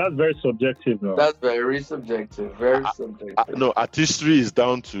 That's very subjective now. That's very subjective. Very subjective. No, artistry is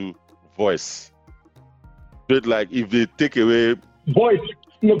down to voice. But like, if they take away voice,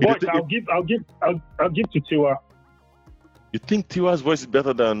 I'll give to Tiwa. You think Tiwa's voice is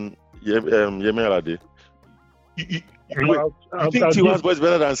better than Yemi Alade? You think Tiwa's voice is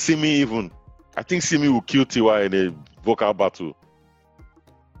better than Simi even? I think Simi will kill Tiwa in a vocal battle.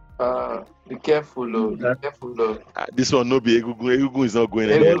 Be careful, though. Be careful, though. This one no be Egungun. Egungun is not going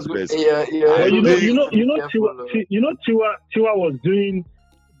anywhere express. Yeah. Tiwa was doing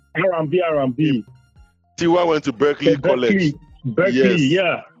R&B. Tiwa went to Berkeley College. Berkeley,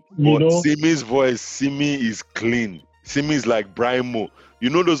 yes. But Simi's voice, Simi is clean. Simi is like Brimo. You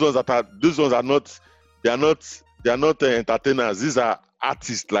know those ones are not. They are not entertainers. These are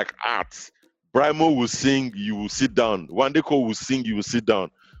artists, like art. Brimo will sing, you will sit down. Wandeko will sing, you will sit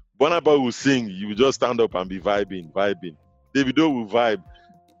down. Bonaba will sing, you will just stand up and be vibing. Davido will vibe.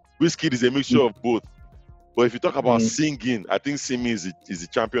 Wizkid is a mixture of both. But if you talk about singing, I think Simi is the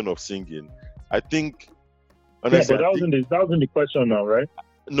champion of singing. I think. Honestly, but that was in the question now, right?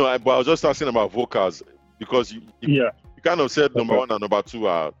 No, but I was just asking about vocals because you kind of said number one and number two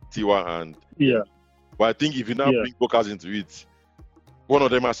are Tiwa and. Yeah. But I think if you now bring vocals into it, one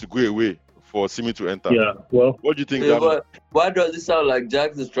of them has to go away for Simi to enter. Yeah, well. What do you think? Why does it sound like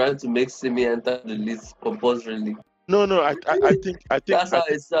Jax is trying to make Simi enter the list compulsorily? No, I think that's how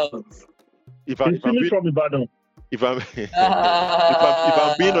it sounds. If I'm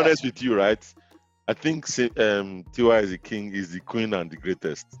being honest with you, right? I think Tiwa is the king, is the queen, and the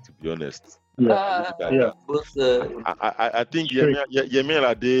greatest. To be honest. Yeah. I think Yemi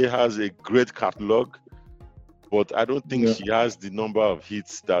Alade has a great catalog, but I don't think she has the number of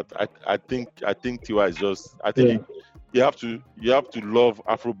hits that I think Tiwa is just. I think you have to love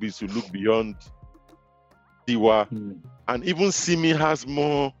Afrobeats to look beyond Tiwa, and even Simi has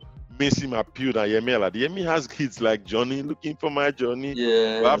more makes him appeal than Yemi Alade. Yemi has hits like Johnny, Looking for My Johnny.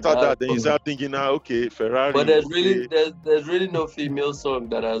 Yeah. But after that, then you start thinking, okay, Ferrari. But there's really no female song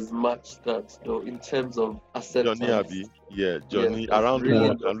that has matched that though in terms of acceptance. Johnny Abi, yeah, Johnny Yeah, around really the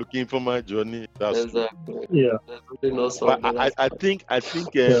world. I'm looking for my Johnny. That's exactly. Yeah. There's really no song. But I think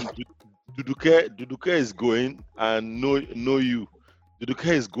Duduke is going and know you. Duduke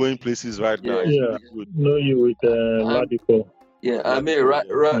is going places right now. Yeah. Know you with Ladipo. Yeah, I mean,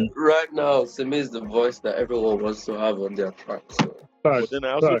 right now, Simi is the voice that everyone wants to have on their track. So. But then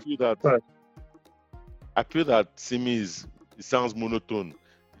I also feel that Simi it sounds monotone.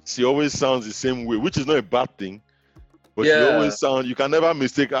 She always sounds the same way, which is not a bad thing. But she always sound. You can never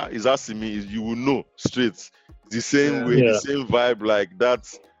mistake her. Is that Simi? You will know straight. The same way, the same vibe, like that.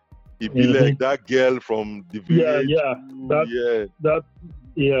 It be like that girl from the village. Yeah,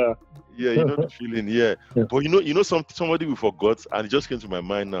 you know the feeling. Yeah. But you know somebody we forgot, and it just came to my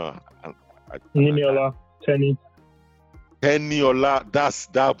mind now. Niniola, Teniola, that's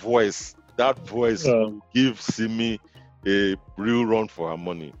that voice. That voice gives Simi a real run for her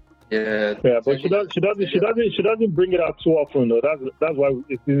money. Yeah, but she doesn't bring it out too often though. That's why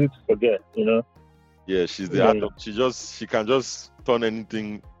it's easy to forget, you know. Yeah, she's the art of, she can just turn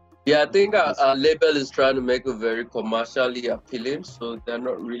anything. Yeah, I think our label is trying to make it very commercially appealing, so they're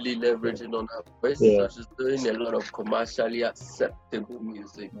not really leveraging on her voice. So she's doing a lot of commercially acceptable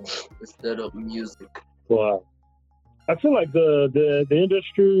music instead of music. Wow. I feel like the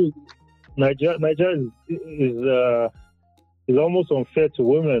industry, Nigeria is almost unfair to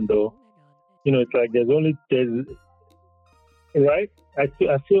women though. You know, it's like there's right? I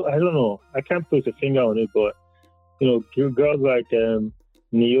feel I don't know. I can't put a finger on it, but you know, girls like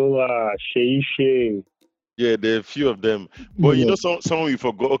Niola, Shei. Yeah, there are a few of them. But you know, some we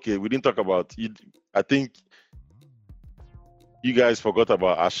forgot. Okay, we didn't talk about it. I think you guys forgot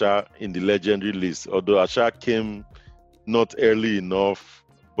about Asha in the legendary list. Although Asha came not early enough,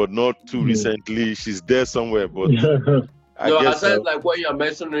 but not too recently. She's there somewhere, but I guess Asha is like what you're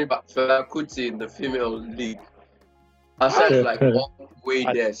mentioning about Fela Kuti in the female league. Asha is like way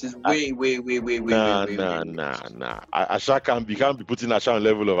there. She's way. Nah. Asha can't be putting Asha on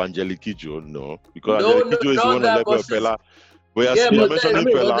level of Angelique Kidjo, no. Because Angelique Kidjo is one on level of Fela. But you're mentioning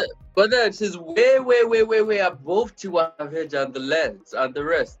Fela. But then she's way above Tiwa Savage and the Lens and the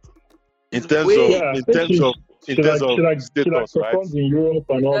rest. In terms of status, right? In Europe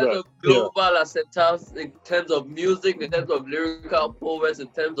and all that. In terms of global acceptance, in terms of music, in terms of lyrical prowess, in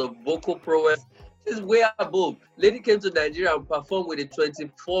terms of vocal prowess, she's way above. Lady came to Nigeria and performed with a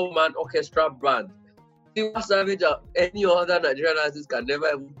 24-man orchestra band. Tiwa Savage or any other Nigerian artist can never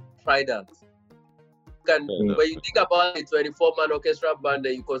even try that. When you think about a 24-man orchestra band,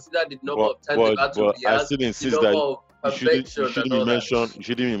 then you consider the number of times they had to I still insist that you shouldn't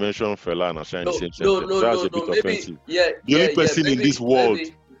even mention Fela and Asha in the same sentence. That's a bit offensive. The only person in this world,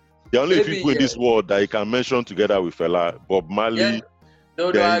 the only people in this world that you can mention together with Fela, Bob Marley.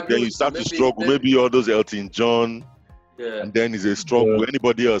 Then you start to struggle. Maybe all those Elton John. Yeah. And then it's a struggle.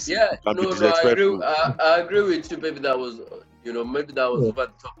 Anybody else? Yeah. I agree with you. Maybe that was over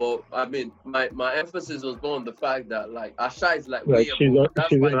the top. But I mean, my emphasis was more on the fact that like Asha is like way she's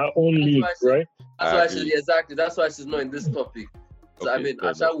in her own league, right? That's why she's not in this topic. So I mean,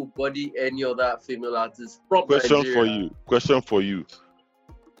 Asha will body any other female artist from Nigeria. Question for you.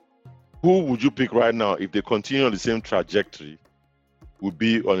 Who would you pick right now if they continue on the same trajectory? Would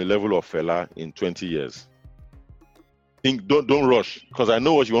be on the level of Fela in 20 years. Don't rush, because I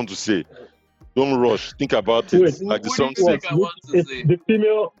know what you want to say. Don't rush. Think about it. Like the song says. The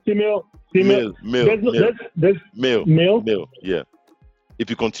male. Yeah. If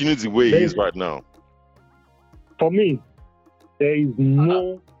he continues the way he is right now. For me, there is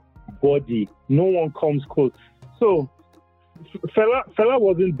nobody. No one comes close. So Fela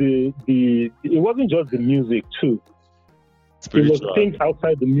wasn't it wasn't just the music too. Spiritual. It was things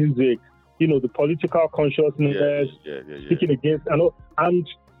outside the music, you know, the political consciousness, speaking against, and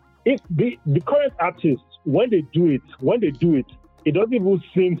if the current artists, when they do it, it doesn't even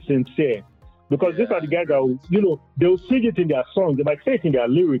seem sincere, because these are the guys that, they'll sing it in their songs, they might say it in their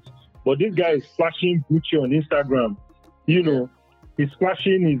lyrics, but this guy is flashing Gucci on Instagram, he's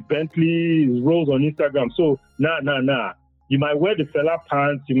flashing his Bentley, his Rolls on Instagram. So nah. You might wear the Fela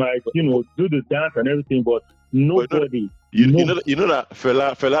pants, you might, do the dance and everything, but nobody. You know that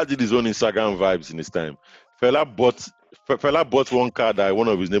Fela did his own Instagram vibes in his time. Fela bought one car that one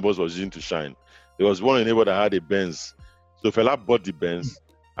of his neighbors was using to shine. There was one neighbor that had a Benz. So Fela bought the Benz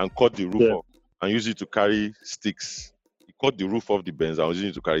and cut the roof up and used it to carry sticks. He cut the roof off the Benz and was using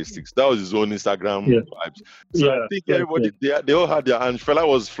it to carry sticks. That was his own Instagram vibes. So I think everybody they all had their, and Fela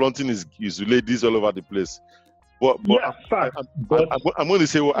was flaunting his ladies all over the place. But I'm going to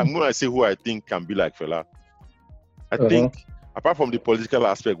say who I think can be like Fela. I think apart from the political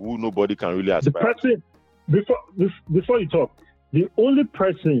aspect, who nobody can really aspire. The person before you talk, the only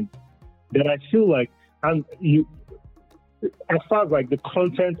person that I feel like, and you, as far as like the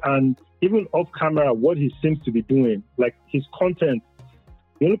content and even off camera, what he seems to be doing, like his content,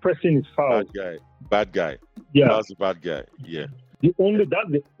 the only person is Falz. Bad guy. Yeah, that's a bad guy. Yeah. That's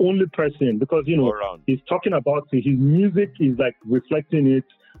the only person, because he's talking about his music is like reflecting it,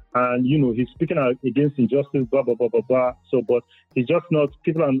 and he's speaking out against injustice, blah blah blah blah blah. So, but he's just not,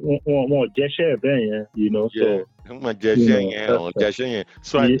 people are more gesture,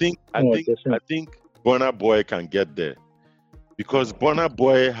 So I think Burna Boy can get there, because Burna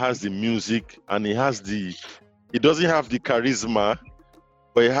Boy has the music and he doesn't have the charisma,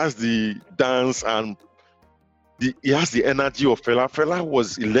 but he has the dance and he has the energy of Fela. Fela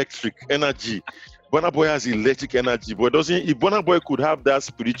was electric energy. Burna Boy has electric energy, but if Burna Boy could have that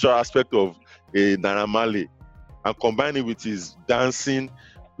spiritual aspect of Naira Marley and combine it with his dancing,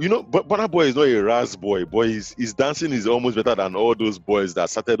 but Burna Boy is not a Raz boy, but his dancing is almost better than all those boys that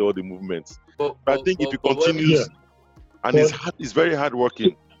started all the movements. I think if he continues, and he's very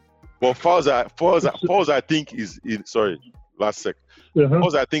hardworking. But Falz, I think is in. Sorry, last sec.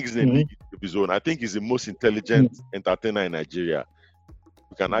 Falz, I think is in a league of his own. I think he's the most intelligent entertainer in Nigeria.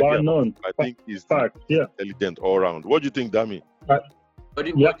 We can argue. I think he's intelligent all around. What do you think, Dami? What do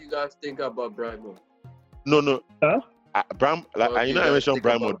you guys think about Brymo? No. Huh? I mentioned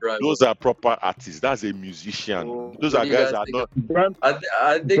Brymo. Those are proper artists. That's a musician. Those are guys that are not.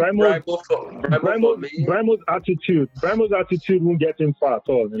 I think Brymo's attitude won't get him far at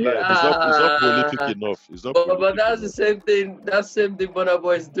all. It's not prolific enough. But that's the same thing. That's the same thing Burna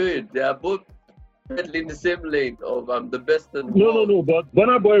Boy is doing. They are both in the same lane of the best in the world. No. But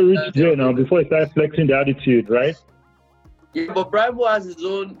Burna Boy reached there now before he started flexing the attitude, right? Yeah, but Brymo has his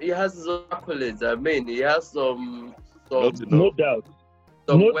own. He has his own accolades. I mean, he has some. No doubt.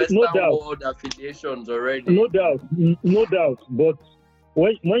 Some Western world affiliations already. No doubt. But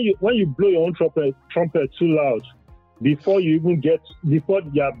when you blow your own trumpet too loud, before you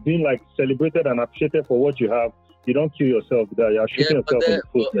are being like celebrated and appreciated for what you have, you don't kill yourself. You're shooting yourself in the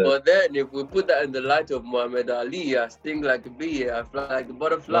foot. But then, if we put that in the light of Muhammad Ali, I sting like a bee, I fly like a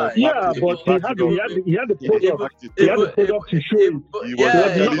butterfly. Yeah, but he had the product. He had the product to show it. He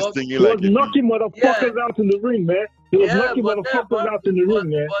was knocking motherfuckers out in the ring, man. He was knocking motherfuckers out in the ring,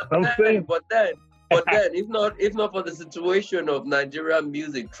 man. But then, if not for the situation of Nigerian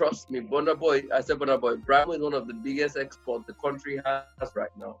music, trust me, Burna Boy, Brymo is one of the biggest exports the country has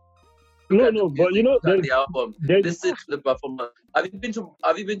right now. No, but the album. Listen to the performance. Have you been to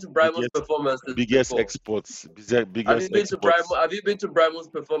Brymo's performances? Biggest exports. Have you been to Brymo's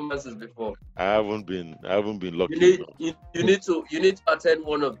performances before? I haven't been lucky. You need to attend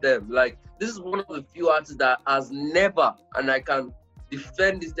one of them. Like, this is one of the few artists that has never, and I can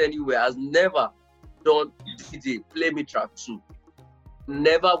defend this anywhere, has never done DJ play me track 2.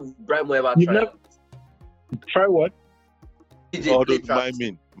 Never Brymo ever tried. Try what? DJ play track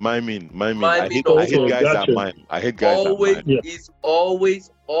 2. Miming. I hate guys that mime. I hate guys that mime. It's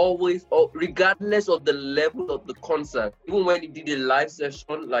always, regardless of the level of the concert. Even when he did a live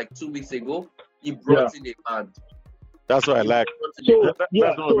session like 2 weeks ago, he brought in a band. That's what I like.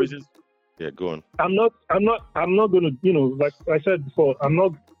 Go on. I'm not gonna, like I said before,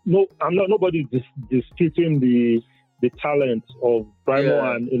 nobody's disputing the talent of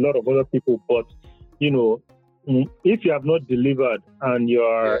Brymo and a lot of other people, but if you have not delivered and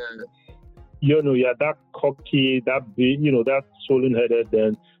you're that cocky, that big, that swollen-headed,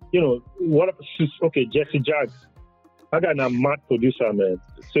 then Jesse Jagz, that guy is a mad producer, man.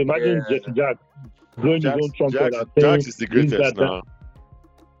 So imagine Jesse Jagz blowing his own trumpet and saying, Jagz is the greatest now.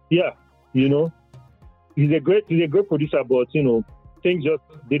 Yeah, he's a great producer, but things just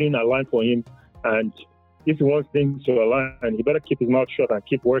didn't align for him, and if he wants things to align, he better keep his mouth shut and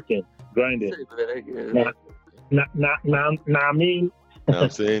keep working, grinding. I mean. I'm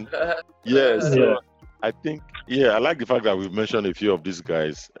saying, yes. Yeah. I think, I like the fact that we've mentioned a few of these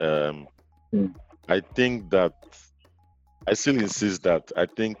guys. I think that I still insist that I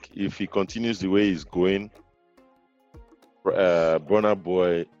think if he continues the way he's going, Burna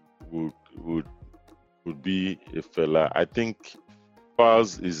Boy would be a fella. I think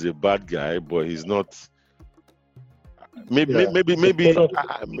Falz is a bad guy, but he's not. Maybe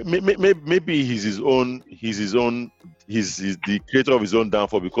he's his own. He's the creator of his own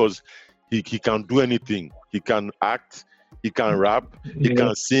downfall, because he can do anything. He can act, He can rap, he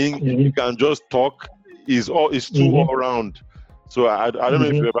can sing, he can just talk. It's too all around. So I don't know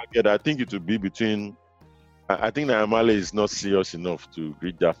if you ever get that. I think it would be between. I think Naira Marley is not serious enough to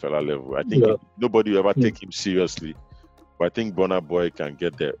reach that fella level. I think nobody will ever take him seriously. But I think Burna Boy can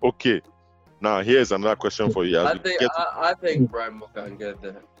get there. Okay. Now here's another question for you. I think Brimo can get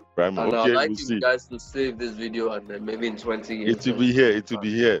there. Brimo, and okay, I'd like you guys to save this video and then maybe in 20 years. It will be here. It will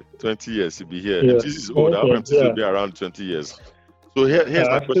be here. 20 years. It'll be here. Yeah. This is old. Our MTs will be around 20 years. So here's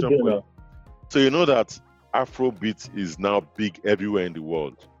my question for you. So you know that Afrobeat is now big everywhere in the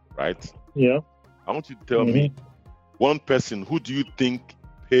world, right? Yeah. I want you to tell me one person who do you think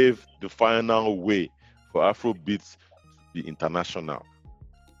paved the final way for Afrobeat to be international?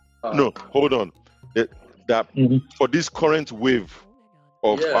 No, hold on. For this current wave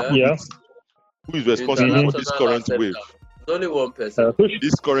of Afrobeat, who is responsible for this current wave? There's only one person.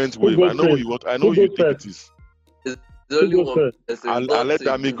 This current wave. I know you want. I know you think it is. There's only one person. I'll let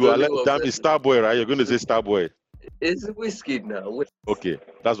Dami go. I'll let Dami. Starboy, right? You're going to say Starboy. It's Wizkid now. Okay,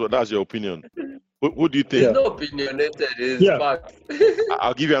 that's your opinion. Who do you think? It's not opinionated. It's fact.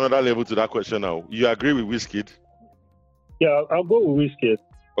 I'll give you another level to that question now. You agree with Wizkid? Yeah, I'll go with Wizkid.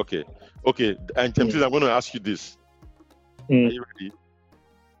 Okay. And I'm going to ask you this. Are you ready?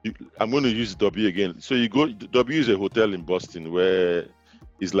 I'm going to use W again. So you go. W is a hotel in Boston where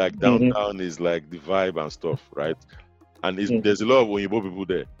it's like downtown is like the vibe and stuff, right? And there's a lot of Oyibo people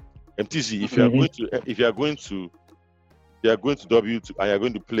there. MTC, if you are going to W and you're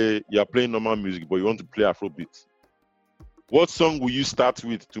going to play, you're playing normal music, but you want to play Afrobeat. What song will you start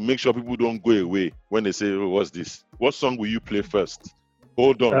with to make sure people don't go away when they say, "Oh, what's this?" What song will you play first?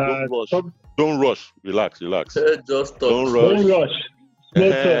 Hold on, don't rush. Don't rush. Relax. Just don't rush.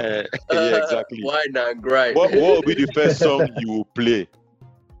 Yeah, exactly. Wine and grind. What will be the first song you will play?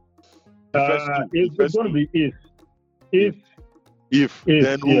 It's going to be If.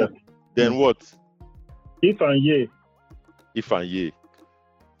 Then who? Yeah. Then what? If and Ye.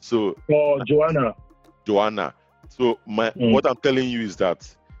 So. Or Joanna. So what I'm telling you is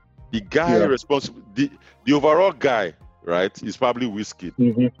that the guy responsible, the overall guy, right, is probably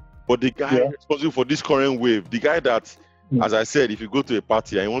Wizkid. But the guy responsible for this current wave, the guy that, as I said, if you go to a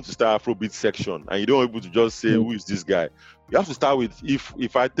party and you want to start Afrobeat section and you don't able to just say who is this guy, you have to start with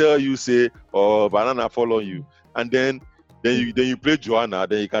if I tell you, say, oh, Banana follow you, and then you play Joanna,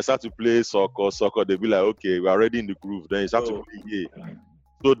 then you can start to play soccer. They'll be like, okay, we're already in the groove. Then you start to play Ye.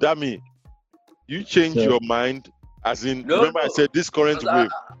 So that means you change your mind, as in I said this current wave.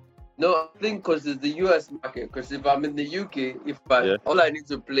 I think because it's the US market. Because if I'm in the UK, all I need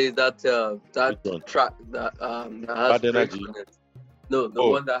to play is that track that has Drake on it. No, the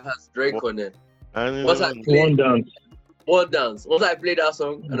one that has Drake on it. Once I play One Dance. Once I play that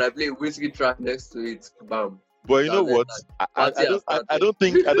song and I play a whiskey track next to it, bam. But you know what? I don't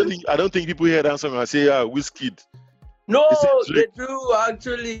think people hear that song and say, Wizkid. No, they do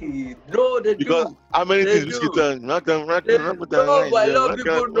actually. No, they because do. How many things Wizkid No, but a lot of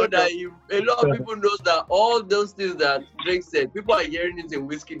people know that. A lot of people know that all those things that Drake said, people are hearing it in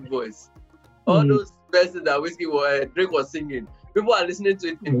Wizkid voice. All those verses that Drake was singing, people are listening to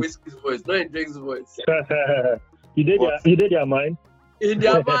it in Wizkid's voice, not in Drake's voice. You did their mind. In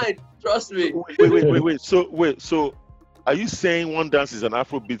their mind, trust me. Wait. So, are you saying One Dance is an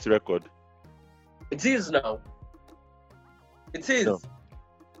Afrobeat record? It is now. It is. No.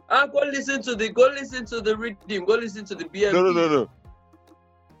 Go listen to the rhythm. Go listen to the BMP. No.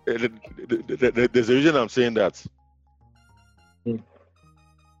 There's a reason I'm saying that.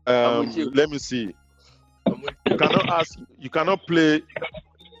 Let me see. You cannot play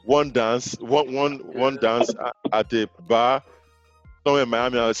one dance at a bar somewhere in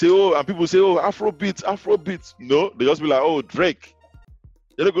Miami and say, and people say, Afrobeat. No, they just be like, Drake.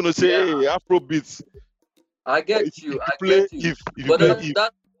 They're not gonna say, hey, Afrobeat. I get you.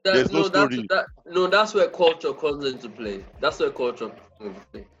 That's where culture comes into play.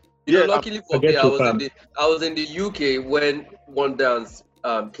 Luckily for me, I was in the UK when One Dance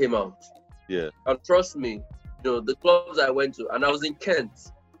came out. Yeah. And trust me, the clubs I went to, and I was in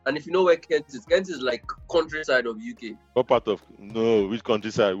Kent. And if you know where Kent is like countryside of UK. What part of which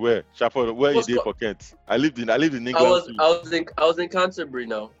countryside? Where? Shaford, where is it for Kent? I lived in England. I was in Canterbury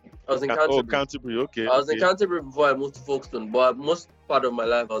now. I was in Canterbury. Oh, Canterbury, okay. I was in Canterbury before I moved to Folkestone, but most part of my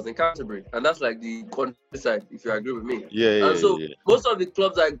life I was in Canterbury, and that's like the countryside, if you agree with me. Yeah. And so most of the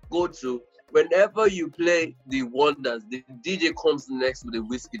clubs I go to, whenever you play the One Dance, the DJ comes next with a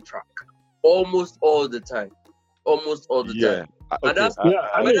whiskey track, almost all the time. Yeah. And that's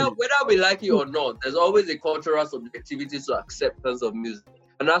whether we like it or not, there's always a cultural subjectivity to acceptance of music,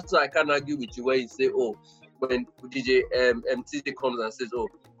 and that's why I can't argue with you when you say, when DJ MTZ comes and says, "Oh,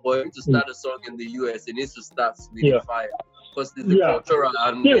 for him to start a song in the US, it needs to start with fire." Because it's the cultural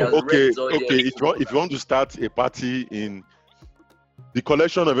and okay. If you want to start a party in the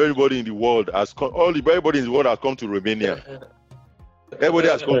collection of everybody in the world everybody in the world has come to Romania. Everybody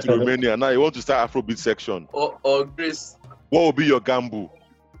has come to Romania. Now you want to start Afrobeat section. Or Greece. What will be your gamble?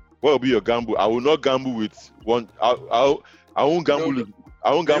 What will be your gamble? I will not gamble with one. I won't gamble. No.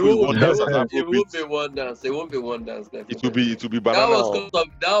 I won't gamble with one dance as Afrobeat. It won't be one dance. It won't be one dance. Definitely. It will be banana.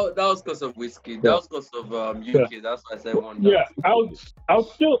 That was because of whiskey. That was because of UK. That's why I said one dance. Yeah, I'll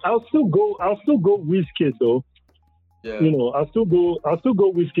still go whiskey though. Yeah. I'll still go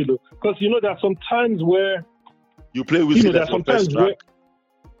whiskey though, because there are some times where you play whiskey as your first track.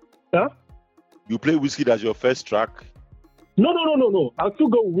 Huh? You play whiskey as your first track. No. I'll still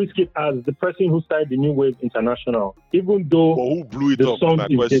go whiskey as the person who started the New Wave International, even though. But who blew it up? My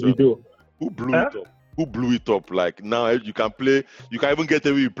question. Who blew it up? Who blew it up? Like now, you can play. You can even get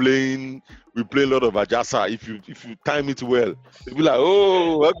away playing. We play a lot of Ajasa if you time it well. You'll be like,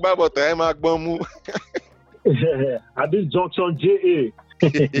 oh, at this junction, JA.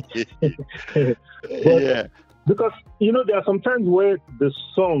 Yeah. Because there are sometimes where there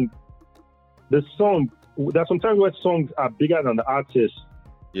are sometimes where songs are bigger than the artist.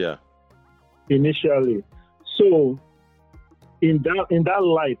 Yeah. Initially, so in that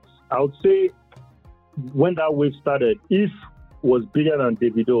light, I would say when that wave started, If was bigger than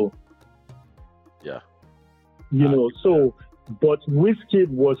Davido. Yeah. So, but Wizkid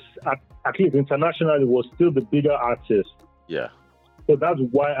was at least internationally was still the bigger artist. Yeah. So that's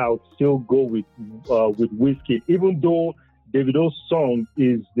why I would still go with Wizkid, even though Davido's song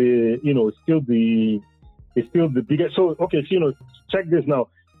is still the biggest. So okay, so check this now.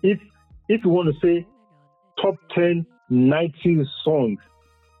 If you want to say top 10 90s songs,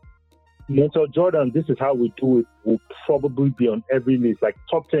 Mental Jordan, This Is How We Do It will probably be on every list. Like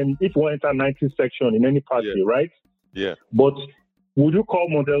top 10, if you want to enter 90s section in any party, right? Yeah. But would you call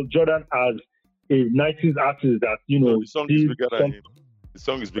Montel Jordan as a 90s artist that the song is bigger than him? The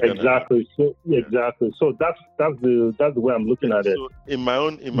song is bigger exactly. than him. So exactly. So that's the way I'm looking at it. So in my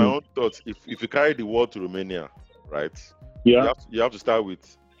own thoughts, if you carry the world to Romania, right? Yeah. You have to start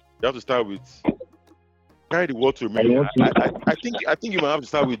with carry the world to Romania. I think you might have to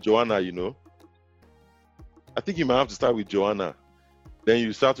start with Joanna. I think you might have to start with Joanna. Then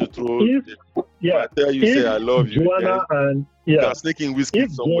you start to throw. I tell you, say I love you. Joanna and you're sneaking whiskey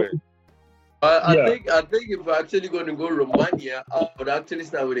somewhere. I think if we're actually going to go Romania, I would actually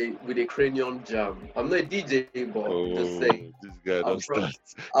start with a Cranium Jam. I'm not a DJ, but I'm just saying. This guy don't start.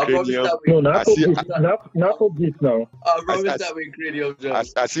 I'll probably start with. No, not for this now. I'll probably start with Cranium Jam.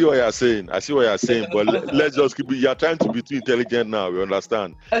 I see what you're saying. But let's just keep it. You're trying to be too intelligent now. We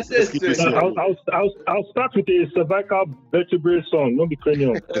understand. I'll start with a cervical vertebrae song, not the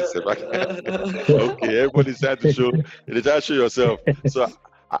cranium. Okay, everybody's trying to show. They're trying to show yourself. So.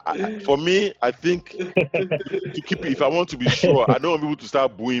 For me, I think to keep it, if I want to be sure, I don't want people to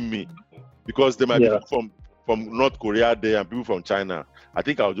start booing me because there might be people from North Korea there and people from China. I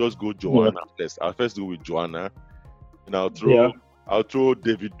think I'll just go Joanna first. I'll first go with Joanna, and I'll throw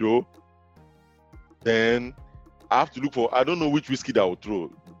Davido. Then I have to look for. I don't know which whiskey I will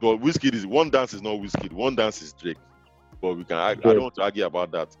throw, but whiskey is one dance is not whiskey. One dance is Drake. But we can. I don't want to argue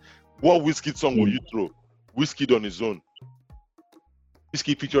about that. What whiskey song will you throw? Whiskey on his own.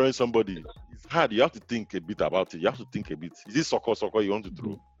 Whiskey featuring somebody. It's hard. You have to think a bit about it. You have to think a bit. Is this soccer you want to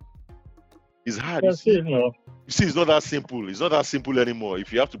throw? It's hard. You see, it's not that simple. It's not that simple anymore.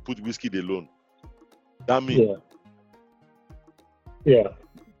 If you have to put whiskey alone, that means. Yeah.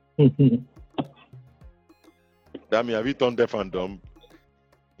 That means have you turned deaf and dumb?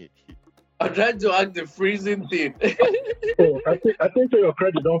 I'm trying to act the freezing thing. I think your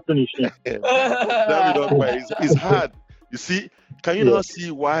credit don't finish. It's hard. You see, can you not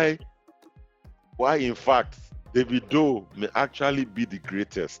see why in fact Davido may actually be the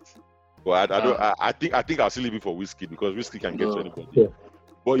greatest? But I think I'll still leave it for whiskey because whiskey can get to anybody. Yeah.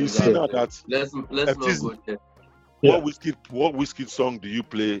 But you see now that let's not go there. What whiskey song do you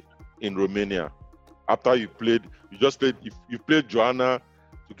play in Romania? After you played Joanna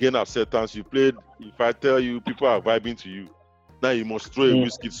to gain acceptance, you played If I Tell You, people are vibing to you. Now you must throw a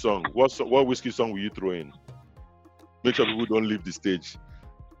whiskey song. What whiskey song will you throw in? Make sure people don't leave the stage.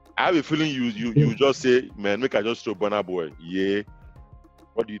 I have a feeling you just say, man, make I just throw Burna Boy. Yeah.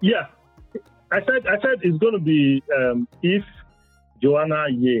 What do you think? Yeah. I said it's gonna be If, Joanna,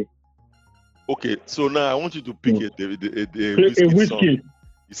 yeah. Okay, so now I want you to pick a whiskey song. You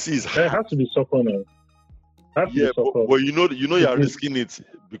see, it's hard. It has to be soccer now. But you know you're risking it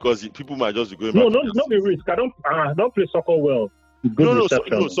because people might just be going No, back. not be risk. I don't play soccer well. No,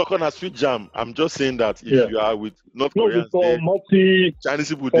 soccer na sweet jam. I'm just saying that if you are with North Koreans, for Chinese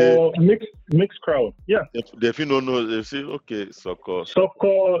people, for mixed crowd. Yeah. They don't know. They say, okay, soccer,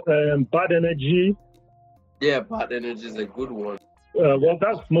 bad energy. Yeah, bad energy is a good one. Well,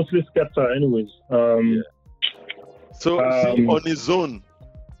 that's mostly Skepta, anyways. So see, on his own,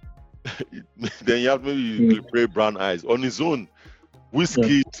 then you have maybe play Brown Eyes. On his own,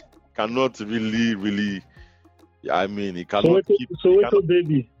 Wizkid cannot really. I mean, he cannot keep. Soweto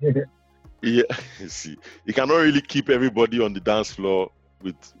baby. Yeah, see, he cannot really keep everybody on the dance floor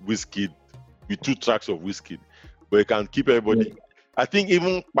with Wizkid, with 2 tracks of Wizkid, but he can keep everybody. Yeah. I think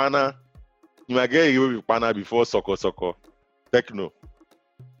even Pana, you might get away with Pana before Soko Techno.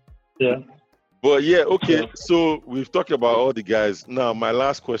 Yeah. But yeah, okay. So we've talked about all the guys. Now, my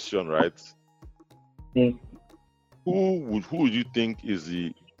last question, right? Mm. Who would you think is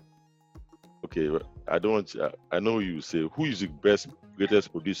the? Okay, I don't want. I know you say who is the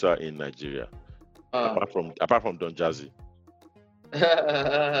greatest producer in Nigeria, apart from Don Jazzy.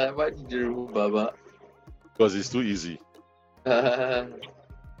 Why did you remove Baba? Because it's too easy.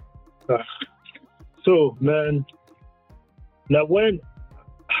 So man, now when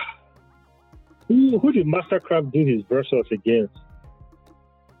who did Mastercraft do his verses against?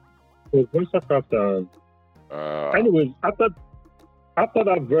 It was Mastercraft. Anyways, after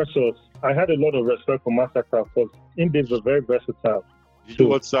that versus, I had a lot of respect for Mastercraft because Indies were very versatile. Did you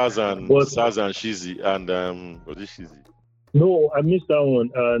watch Saz and Shizzy and was it Shizzy? No, I missed that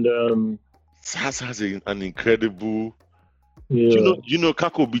one. And Saz has an incredible. Yeah. You know,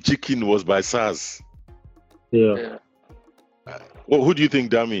 Kakobi Chicken was by Saz. Yeah. Well, who do you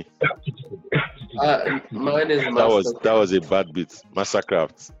think, Dami? Mine is Mastercraft. That was a bad bit.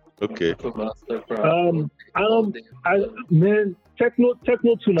 Mastercraft. Okay. Man, Techno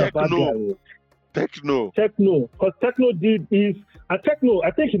too na bad guy. Techno. Because Techno did is and Techno.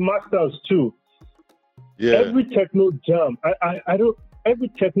 I think he masters too. Yeah. Every Techno jam, I don't. Every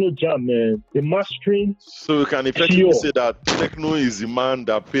Techno jam, man, the mastering. So we can effectively say that Techno is the man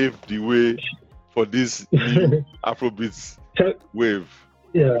that paved the way for this new Afrobeats wave.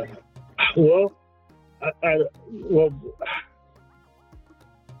 Yeah. Well,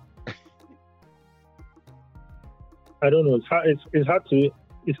 I don't know. It's hard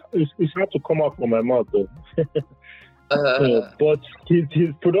to come out from my mouth though. But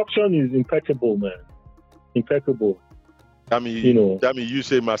his production is impeccable, man. Impeccable. Dami, you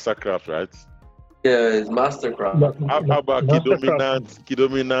say Mastercraft, right? Yeah, it's Mastercraft. How about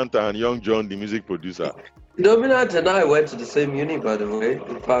Kidominant and Young John, the music producer? Kidominant and I went to the same uni, by the way.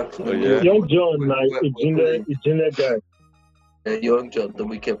 In fact, Young John, like a junior guy. Young John, the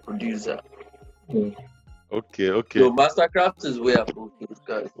weekend producer. Yeah. Okay. So Mastercraft is way above those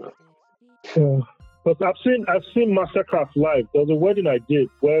guys now. But I've seen Mastercraft live. There was a wedding I did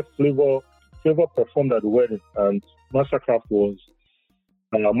where Flavor performed at the wedding, and Mastercraft was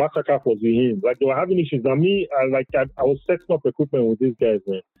with him. Like they were having issues. Now me, I was setting up equipment with these guys,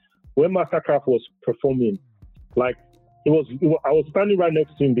 man. When Mastercraft was performing, like I was standing right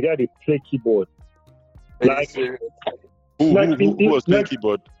next to him. The guy that played keyboard. Like who was playing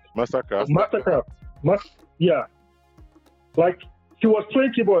keyboard? Mastercraft. Yeah. Like he was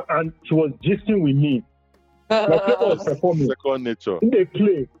playing keyboard and he was gisting with me. Like he was performing. Second nature. They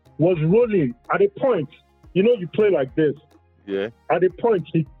play was rolling at a point. You know, you play like this. Yeah. At a point,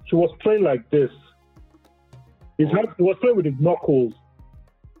 he was playing like this. He was playing with his knuckles.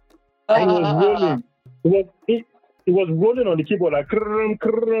 And he was rolling. He was rolling on the keyboard like krrrm,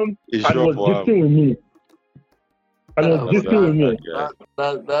 krrrm, and he was gisting with me.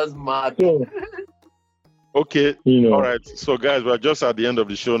 That's mad. So, okay. All right. So guys, we're just at the end of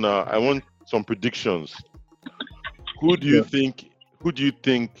the show now. I want some predictions. Who do you think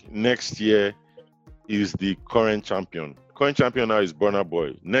next year is the current champion? Current champion now is Burna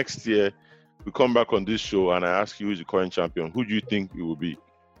Boy. Next year, we come back on this show and I ask you who is the current champion. Who do you think it will be?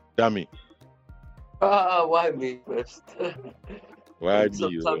 Dami. Why me first? Why me?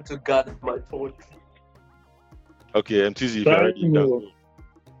 Some time to guard my thought. Okay, MTZ, if you're ready.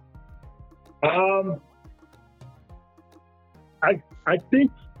 I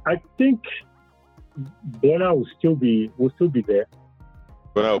think Burna will still be there.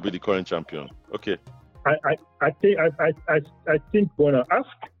 Burna will be the current champion. Okay. I think Burna.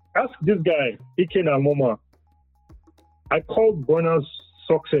 Ask this guy, Ike Namoma. I called Burna's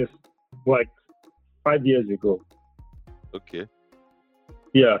success like 5 years ago. Okay.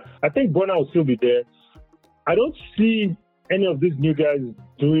 Yeah, I think Burna will still be there. I don't see any of these new guys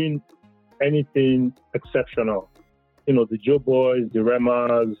doing anything exceptional. the Joe Boys, the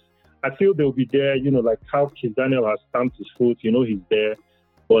Remas. I feel they'll be there, like how Kizz Daniel has stamped his foot, he's there.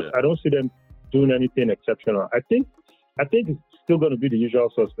 But I don't see them doing anything exceptional. I think it's still going to be the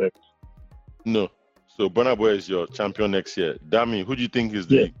usual suspects. No. So Burna Boy is your champion next year. Dami, who do you think is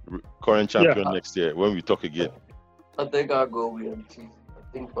the current champion next year when we talk again? I think I'll go with MTZ.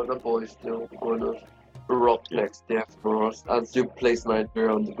 I think Burna Boy is still going to rock next year for us and still place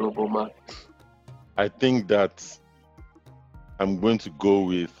Nigeria on the global map. I think that I'm going to go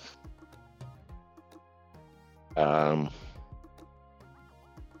with current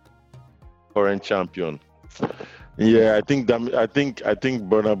champion. Yeah, I think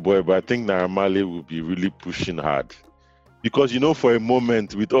Burna Boy, but I think Naira Marley will be really pushing hard because for a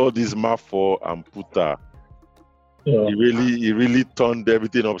moment with all these Mafo and Puta, he really turned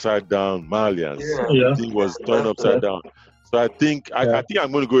everything upside down. Malians, everything was turned upside down. So I think I'm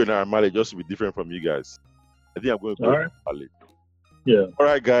going to go with Naira Marley just to be different from you guys. I think I'm going to go with Naira Marley. Yeah. All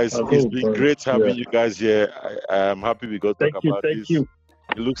right, guys. It's been great having you guys here. I'm happy we got to talk about this. Thank you.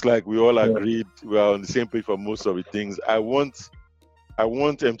 It looks like we all agreed. We are on the same page for most of the things. I want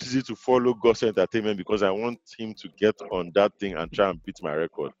MTZ to follow Gospel Entertainment because I want him to get on that thing and try and beat my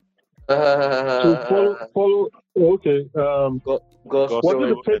record. So follow. Okay. Gospel. What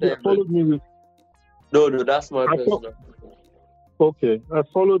is the page you followed me with? No, that's my personal. Okay, I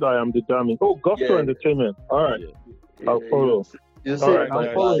followed. I am the dummy. Oh, Gospel Entertainment. All right, I'll follow. All right,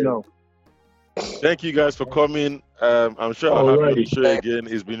 I'm following now. Thank you guys for coming. I'm sure I'll have you on the show again.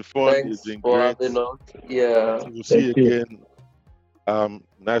 It's been fun. It's been great. Yeah. We'll see you again.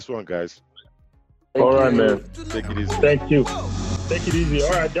 Nice one, guys. All right, man. Take it easy. Thank you. Take it easy.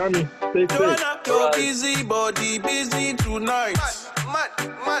 All right, Dummy. Stay safe. Joanna, busy body, busy tonight.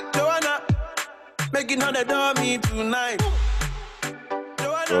 Mad, Joanna, making all the dummy tonight.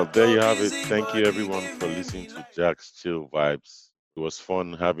 Well, there you have it. Thank you, everyone, for listening to Jack's Chill Vibes. It was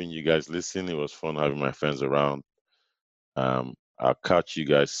fun having you guys listen. It was fun having my friends around. I'll catch you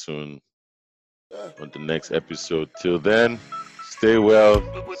guys soon on the next episode. Till then, stay well,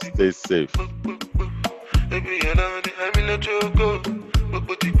 stay safe. Baby, you know that I'm in a choco.